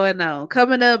got going on?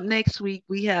 Coming up next week,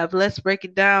 we have Let's Break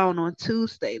It Down on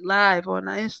Tuesday, live on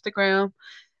our Instagram.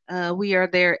 We are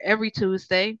there every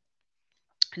Tuesday,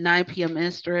 9 p.m.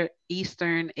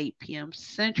 Eastern, 8 p.m.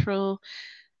 Central,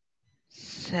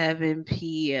 7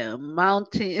 p.m.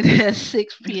 Mountain,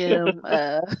 6 p.m.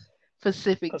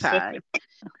 Pacific time. Pacific.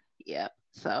 Yep.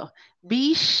 So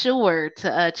be sure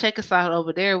to check us out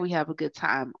over there. We have a good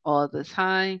time all the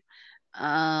time.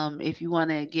 If you want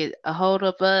to get a hold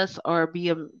of us or be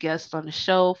a guest on the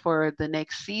show for the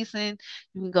next season,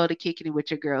 you can go to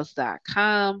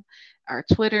kickingitwithyourgirls.com. Our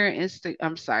Twitter,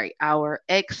 I'm sorry, our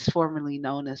X, formerly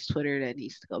known as Twitter, that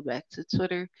needs to go back to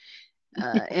Twitter,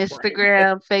 Right.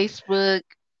 Instagram, Facebook,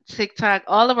 TikTok.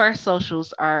 All of our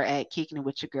socials are at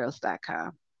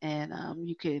kickingitwithyourgirls.com, and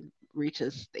you can reach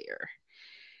us there.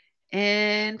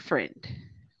 And friend,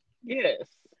 Yes.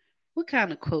 what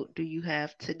kind of quote do you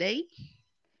have today?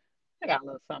 I got a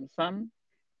little something, something.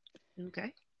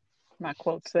 Okay. My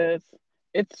quote says,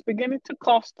 "It's beginning to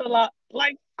cost a lot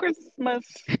like Christmas."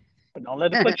 But don't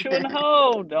let it put you in a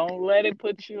hole. Don't let it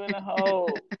put you in a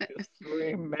hole. Just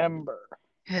remember,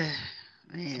 it's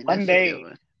Man, one that's a good day.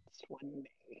 one. It's one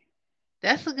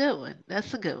That's a good one.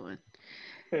 That's a good one.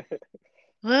 day.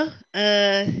 Well,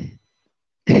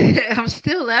 I'm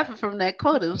still laughing from that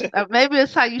quote. Maybe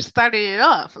it's how you started it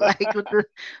off, like with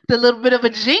the little bit of a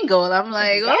jingle. I'm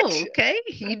like, oh, Gotcha. okay,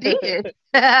 you did.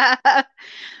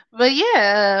 But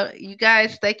yeah, you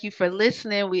guys, thank you for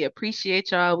listening. We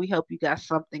appreciate y'all. We hope you got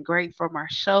something great from our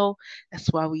show. That's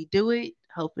why we do it,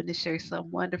 hoping to share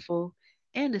something wonderful.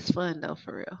 And it's fun though,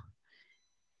 for real.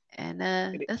 And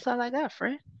It that's is. all I got,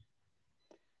 friend.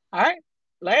 All right.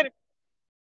 Later.